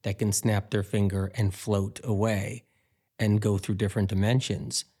that can snap their finger and float away and go through different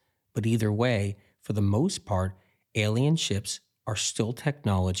dimensions. But either way, for the most part, alien ships are still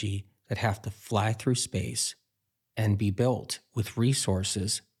technology that have to fly through space and be built with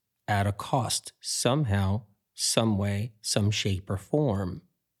resources at a cost somehow, some way, some shape or form,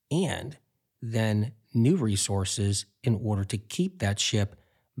 and then new resources in order to keep that ship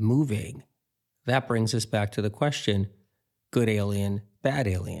moving. That brings us back to the question, good alien, bad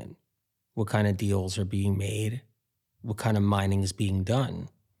alien. What kind of deals are being made? What kind of mining is being done?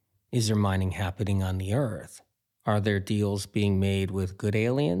 Is there mining happening on the Earth? Are there deals being made with good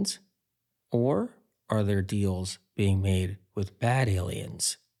aliens? Or are there deals being made with bad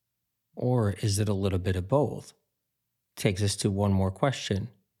aliens? Or is it a little bit of both? Takes us to one more question.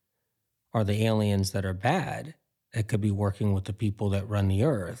 Are the aliens that are bad, that could be working with the people that run the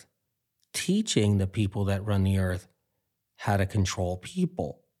Earth, teaching the people that run the Earth how to control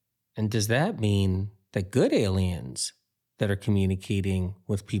people? And does that mean that good aliens that are communicating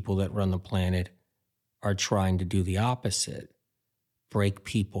with people that run the planet are trying to do the opposite, break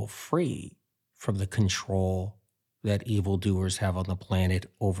people free from the control that evildoers have on the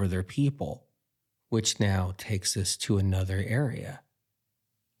planet over their people? Which now takes us to another area.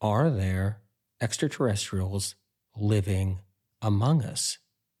 Are there extraterrestrials living among us?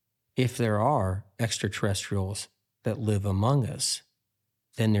 If there are extraterrestrials that live among us,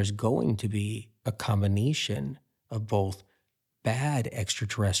 then there's going to be a combination of both bad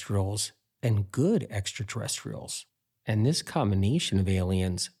extraterrestrials and good extraterrestrials. And this combination of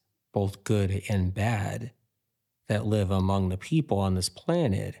aliens, both good and bad, that live among the people on this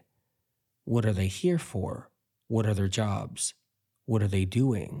planet, what are they here for? What are their jobs? What are they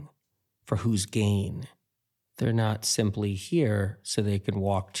doing? For whose gain? They're not simply here so they can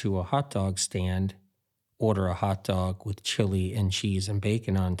walk to a hot dog stand, order a hot dog with chili and cheese and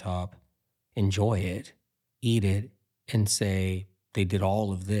bacon on top, enjoy it, eat it, and say they did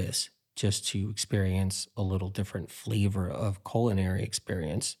all of this just to experience a little different flavor of culinary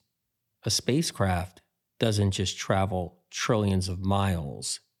experience. A spacecraft doesn't just travel trillions of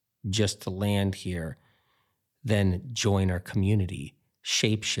miles just to land here, then join our community,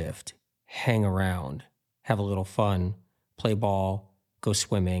 shapeshift, hang around, have a little fun, play ball, go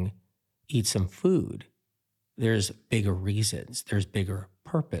swimming, eat some food. There's bigger reasons. There's bigger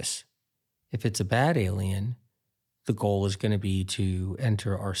purpose. If it's a bad alien, the goal is going to be to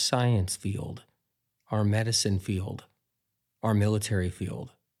enter our science field, our medicine field, our military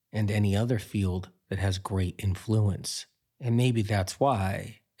field, and any other field that has great influence. And maybe that's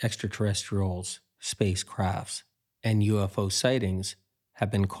why extraterrestrials, spacecrafts, and UFO sightings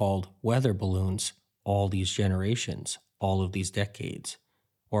have been called weather balloons all these generations, all of these decades,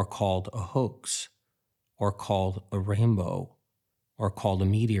 or called a hoax, or called a rainbow, or called a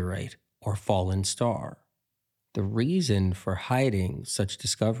meteorite, or fallen star. The reason for hiding such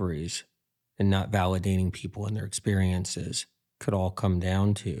discoveries and not validating people and their experiences could all come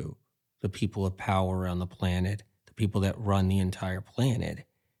down to the people of power on the planet, the people that run the entire planet,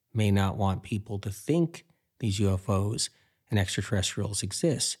 may not want people to think these UFOs and extraterrestrials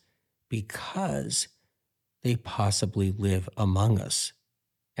exist because they possibly live among us.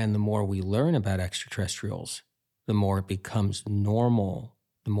 And the more we learn about extraterrestrials, the more it becomes normal,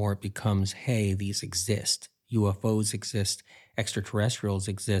 the more it becomes, hey, these exist. UFOs exist, extraterrestrials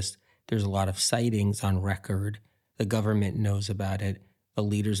exist. There's a lot of sightings on record. The government knows about it. The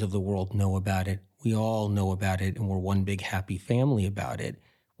leaders of the world know about it. We all know about it, and we're one big happy family about it.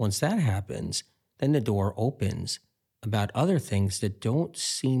 Once that happens, then the door opens about other things that don't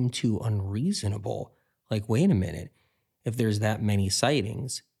seem too unreasonable. Like, wait a minute, if there's that many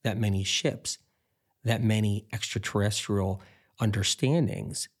sightings, that many ships, that many extraterrestrial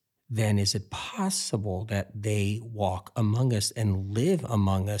understandings, then is it possible that they walk among us and live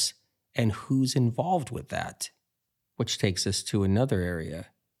among us? And who's involved with that? Which takes us to another area.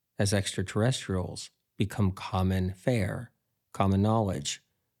 As extraterrestrials become common fare, common knowledge,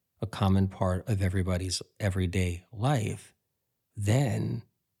 a common part of everybody's everyday life, then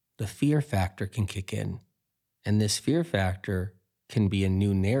the fear factor can kick in. And this fear factor can be a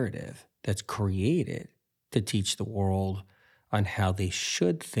new narrative that's created to teach the world on how they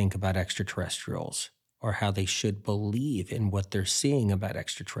should think about extraterrestrials or how they should believe in what they're seeing about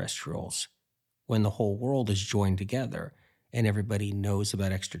extraterrestrials. When the whole world is joined together and everybody knows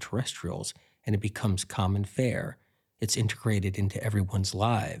about extraterrestrials and it becomes common fare, it's integrated into everyone's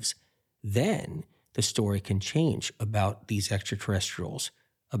lives, then the story can change about these extraterrestrials,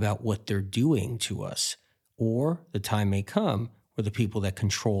 about what they're doing to us. Or the time may come where the people that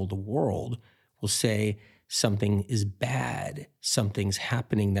control the world will say something is bad, something's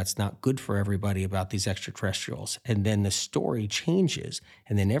happening that's not good for everybody about these extraterrestrials. And then the story changes,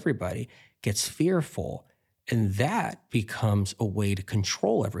 and then everybody gets fearful, and that becomes a way to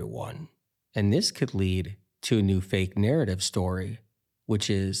control everyone. And this could lead to a new fake narrative story, which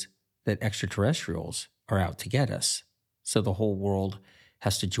is that extraterrestrials are out to get us. So the whole world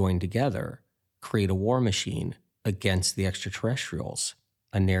has to join together, create a war machine against the extraterrestrials,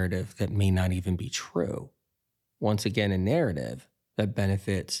 a narrative that may not even be true. Once again, a narrative that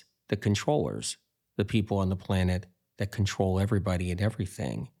benefits the controllers, the people on the planet that control everybody and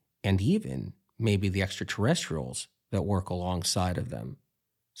everything, and even maybe the extraterrestrials that work alongside of them.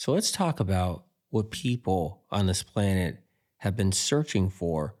 So let's talk about what people on this planet have been searching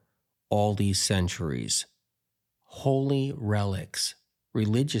for all these centuries. Holy relics,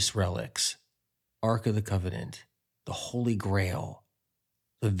 religious relics, Ark of the Covenant, the Holy Grail,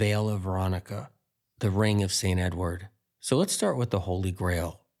 the Veil of Veronica, the Ring of St. Edward. So let's start with the Holy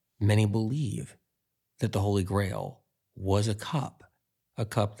Grail. Many believe that the Holy Grail was a cup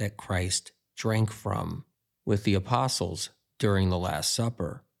that Christ drank from with the apostles during the Last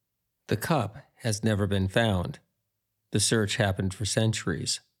Supper. The cup has never been found. The search happened for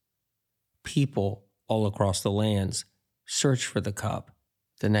centuries. People all across the lands searched for the cup.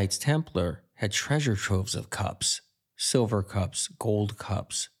 The Knights Templar had treasure troves of cups, silver cups, gold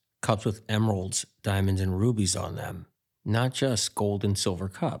cups, cups with emeralds, diamonds, and rubies on them. Not just gold and silver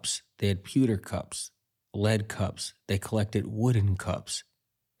cups. They had pewter cups, lead cups. They collected wooden cups.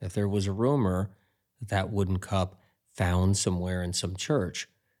 If there was a rumor that that wooden cup found somewhere in some church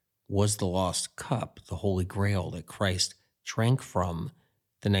was the lost cup, the Holy Grail that Christ drank from.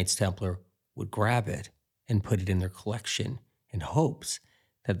 The Knights Templar would grab it and put it in their collection in hopes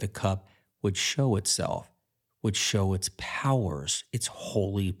that the cup would show itself, would show its powers, its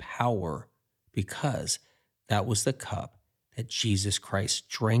holy power, because that was the cup that Jesus Christ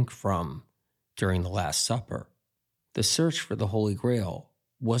drank from during the Last Supper. The search for the Holy Grail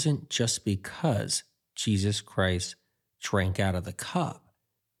wasn't just because Jesus Christ drank out of the cup.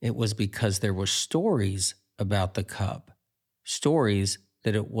 It was because there were stories about the cup, stories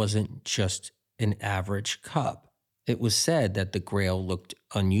that it wasn't just an average cup. It was said that the Grail looked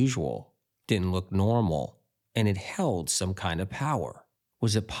unusual, didn't look normal, and it held some kind of power.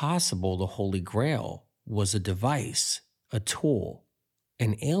 Was it possible the Holy Grail was a device, a tool,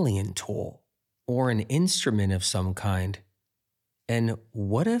 an alien tool, or an instrument of some kind? And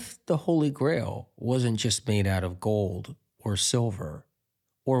what if the Holy Grail wasn't just made out of gold or silver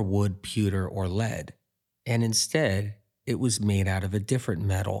or wood, pewter, or lead, and instead it was made out of a different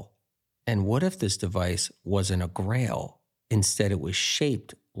metal? And what if this device wasn't a grail? Instead, it was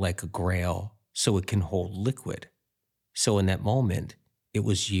shaped like a grail so it can hold liquid. So in that moment, it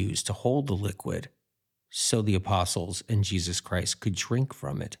was used to hold the liquid so the apostles and Jesus Christ could drink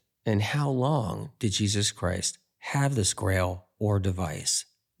from it. And how long did Jesus Christ have this grail or device?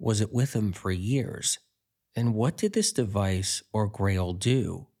 Was it with him for years? And what did this device or grail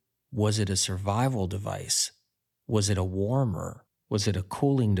do? Was it a survival device? Was it a warmer? Was it a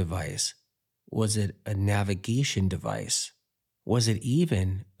cooling device? Was it a navigation device? Was it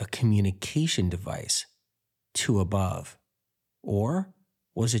even a communication device to above? Or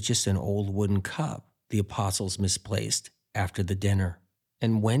was it just an old wooden cup the apostles misplaced after the dinner?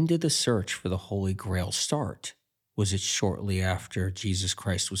 And when did the search for the Holy Grail start? Was it shortly after Jesus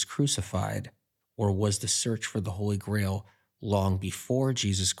Christ was crucified? Or was the search for the Holy Grail long before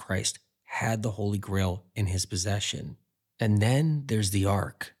Jesus Christ had the Holy Grail in his possession? And then there's the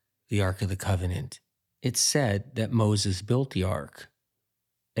Ark of the Covenant. It's said that Moses built the Ark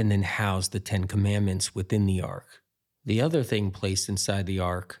and then housed the 10 Commandments within the Ark. The other thing placed inside the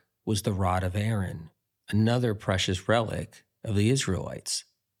Ark was the rod of Aaron, another precious relic of the Israelites.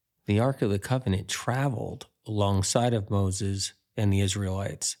 The Ark of the Covenant traveled alongside of Moses and the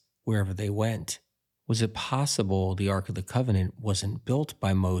Israelites wherever they went. Was it possible the Ark of the Covenant wasn't built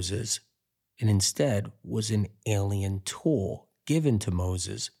by Moses and instead was an alien tool given to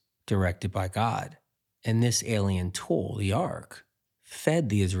Moses, directed by God? And this alien tool, the Ark, fed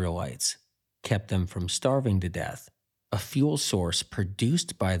the Israelites, kept them from starving to death. A fuel source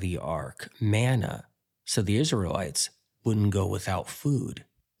produced by the Ark, manna, so the Israelites wouldn't go without food.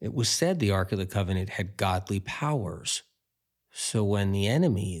 It was said the Ark of the Covenant had godly powers. So when the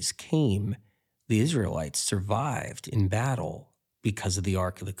enemies came, the Israelites survived in battle because of the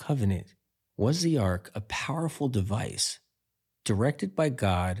Ark of the Covenant. Was the Ark a powerful device directed by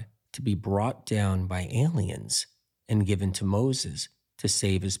God to be brought down by aliens and given to Moses to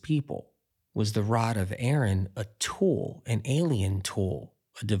save his people? Was the rod of Aaron a tool, an alien tool,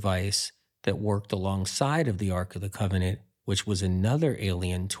 a device that worked alongside of the Ark of the Covenant, which was another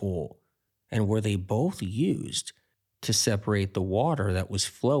alien tool? And were they both used to separate the water that was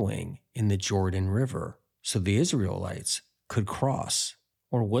flowing in the Jordan River so the Israelites could cross?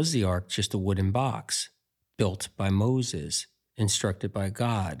 Or was the Ark just a wooden box built by Moses, instructed by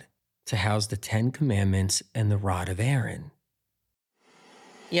God, to house the 10 Commandments and the rod of Aaron?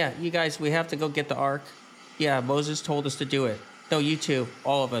 Yeah, you guys, we have to go get the Ark. Yeah, Moses told us to do it. No, you too,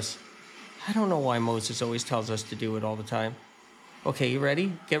 all of us. I don't know why Moses always tells us to do it all the time. Okay, you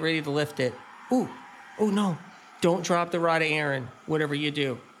ready? Get ready to lift it. Ooh, oh no. Don't drop the rod of Aaron, whatever you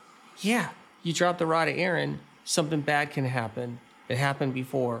do. Yeah, you drop the rod of Aaron, something bad can happen. It happened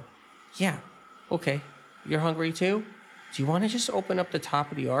before. Yeah, okay. You're hungry too? Do you want to just open up the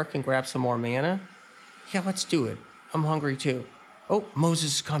top of the Ark and grab some more manna? Yeah, let's do it. I'm hungry too. Oh,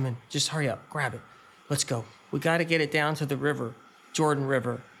 Moses is coming. Just hurry up, grab it. Let's go. We got to get it down to the river, Jordan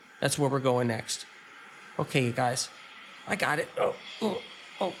River. That's where we're going next. Okay, you guys. I got it.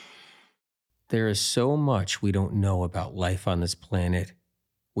 Oh. There is so much we don't know about life on this planet.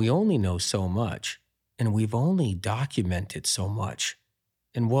 We only know so much, and we've only documented so much.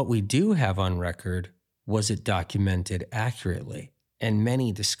 And what we do have on record, was it documented accurately? And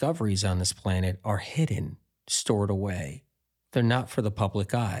many discoveries on this planet are hidden, stored away. They're not for the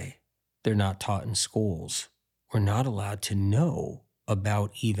public eye. They're not taught in schools. We're not allowed to know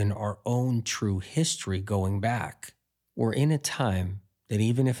about even our own true history going back. We're in a time that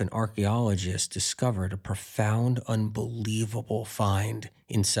even if an archaeologist discovered a profound, unbelievable find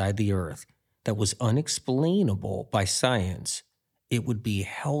inside the earth, that was unexplainable by science, it would be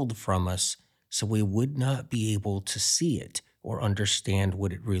held from us so we would not be able to see it or understand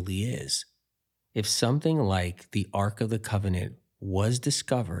what it really is. If something like the Ark of the Covenant was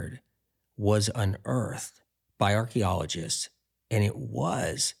discovered, was unearthed by archaeologists, and it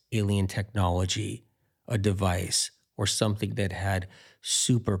was alien technology, a device, or something that had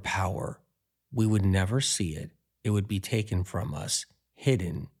superpower, we would never see it. It would be taken from us,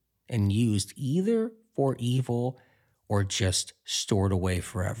 hidden, and used either for evil or just stored away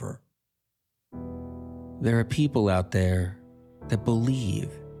forever. There are people out there that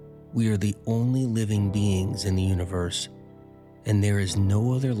believe we are the only living beings in the universe, and there is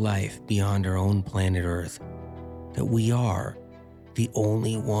no other life beyond our own planet Earth, that we are the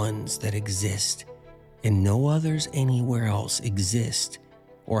only ones that exist, and no others anywhere else exist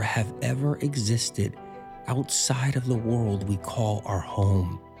or have ever existed outside of the world we call our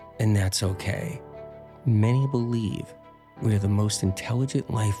home, and that's okay. Many believe we are the most intelligent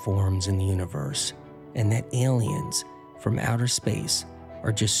life forms in the universe, and that aliens from outer space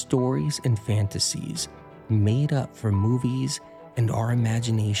are just stories and fantasies made up for movies and our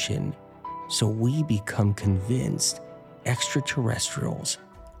imagination, so we become convinced extraterrestrials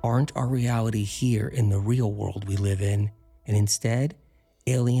aren't our reality here in the real world we live in, and instead,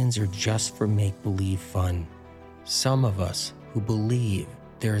 aliens are just for make-believe fun. Some of us who believe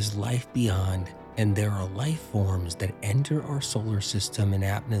there is life beyond and there are life forms that enter our solar system and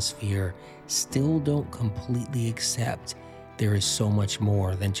atmosphere still don't completely accept there is so much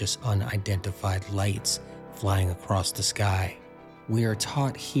more than just unidentified lights flying across the sky. We are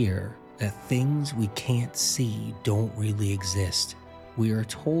taught here that things we can't see don't really exist. We are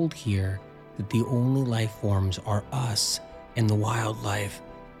told here that the only life forms are us and the wildlife,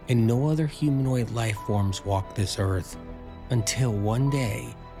 and no other humanoid life forms walk this earth, until one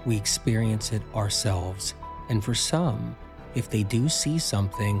day we experience it ourselves. And for some, if they do see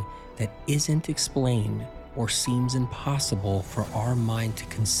something that isn't explained or seems impossible for our mind to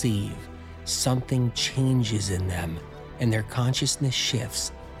conceive, something changes in them and their consciousness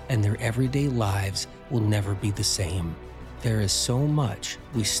shifts, and their everyday lives will never be the same. There is so much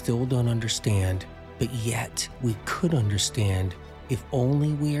we still don't understand, but yet we could understand if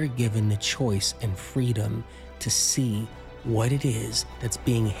only we are given the choice and freedom to see what it is that's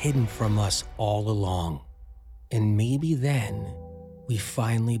being hidden from us all along. And maybe then we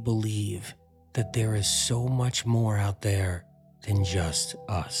finally believe that there is so much more out there than just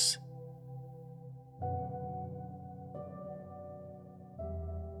us.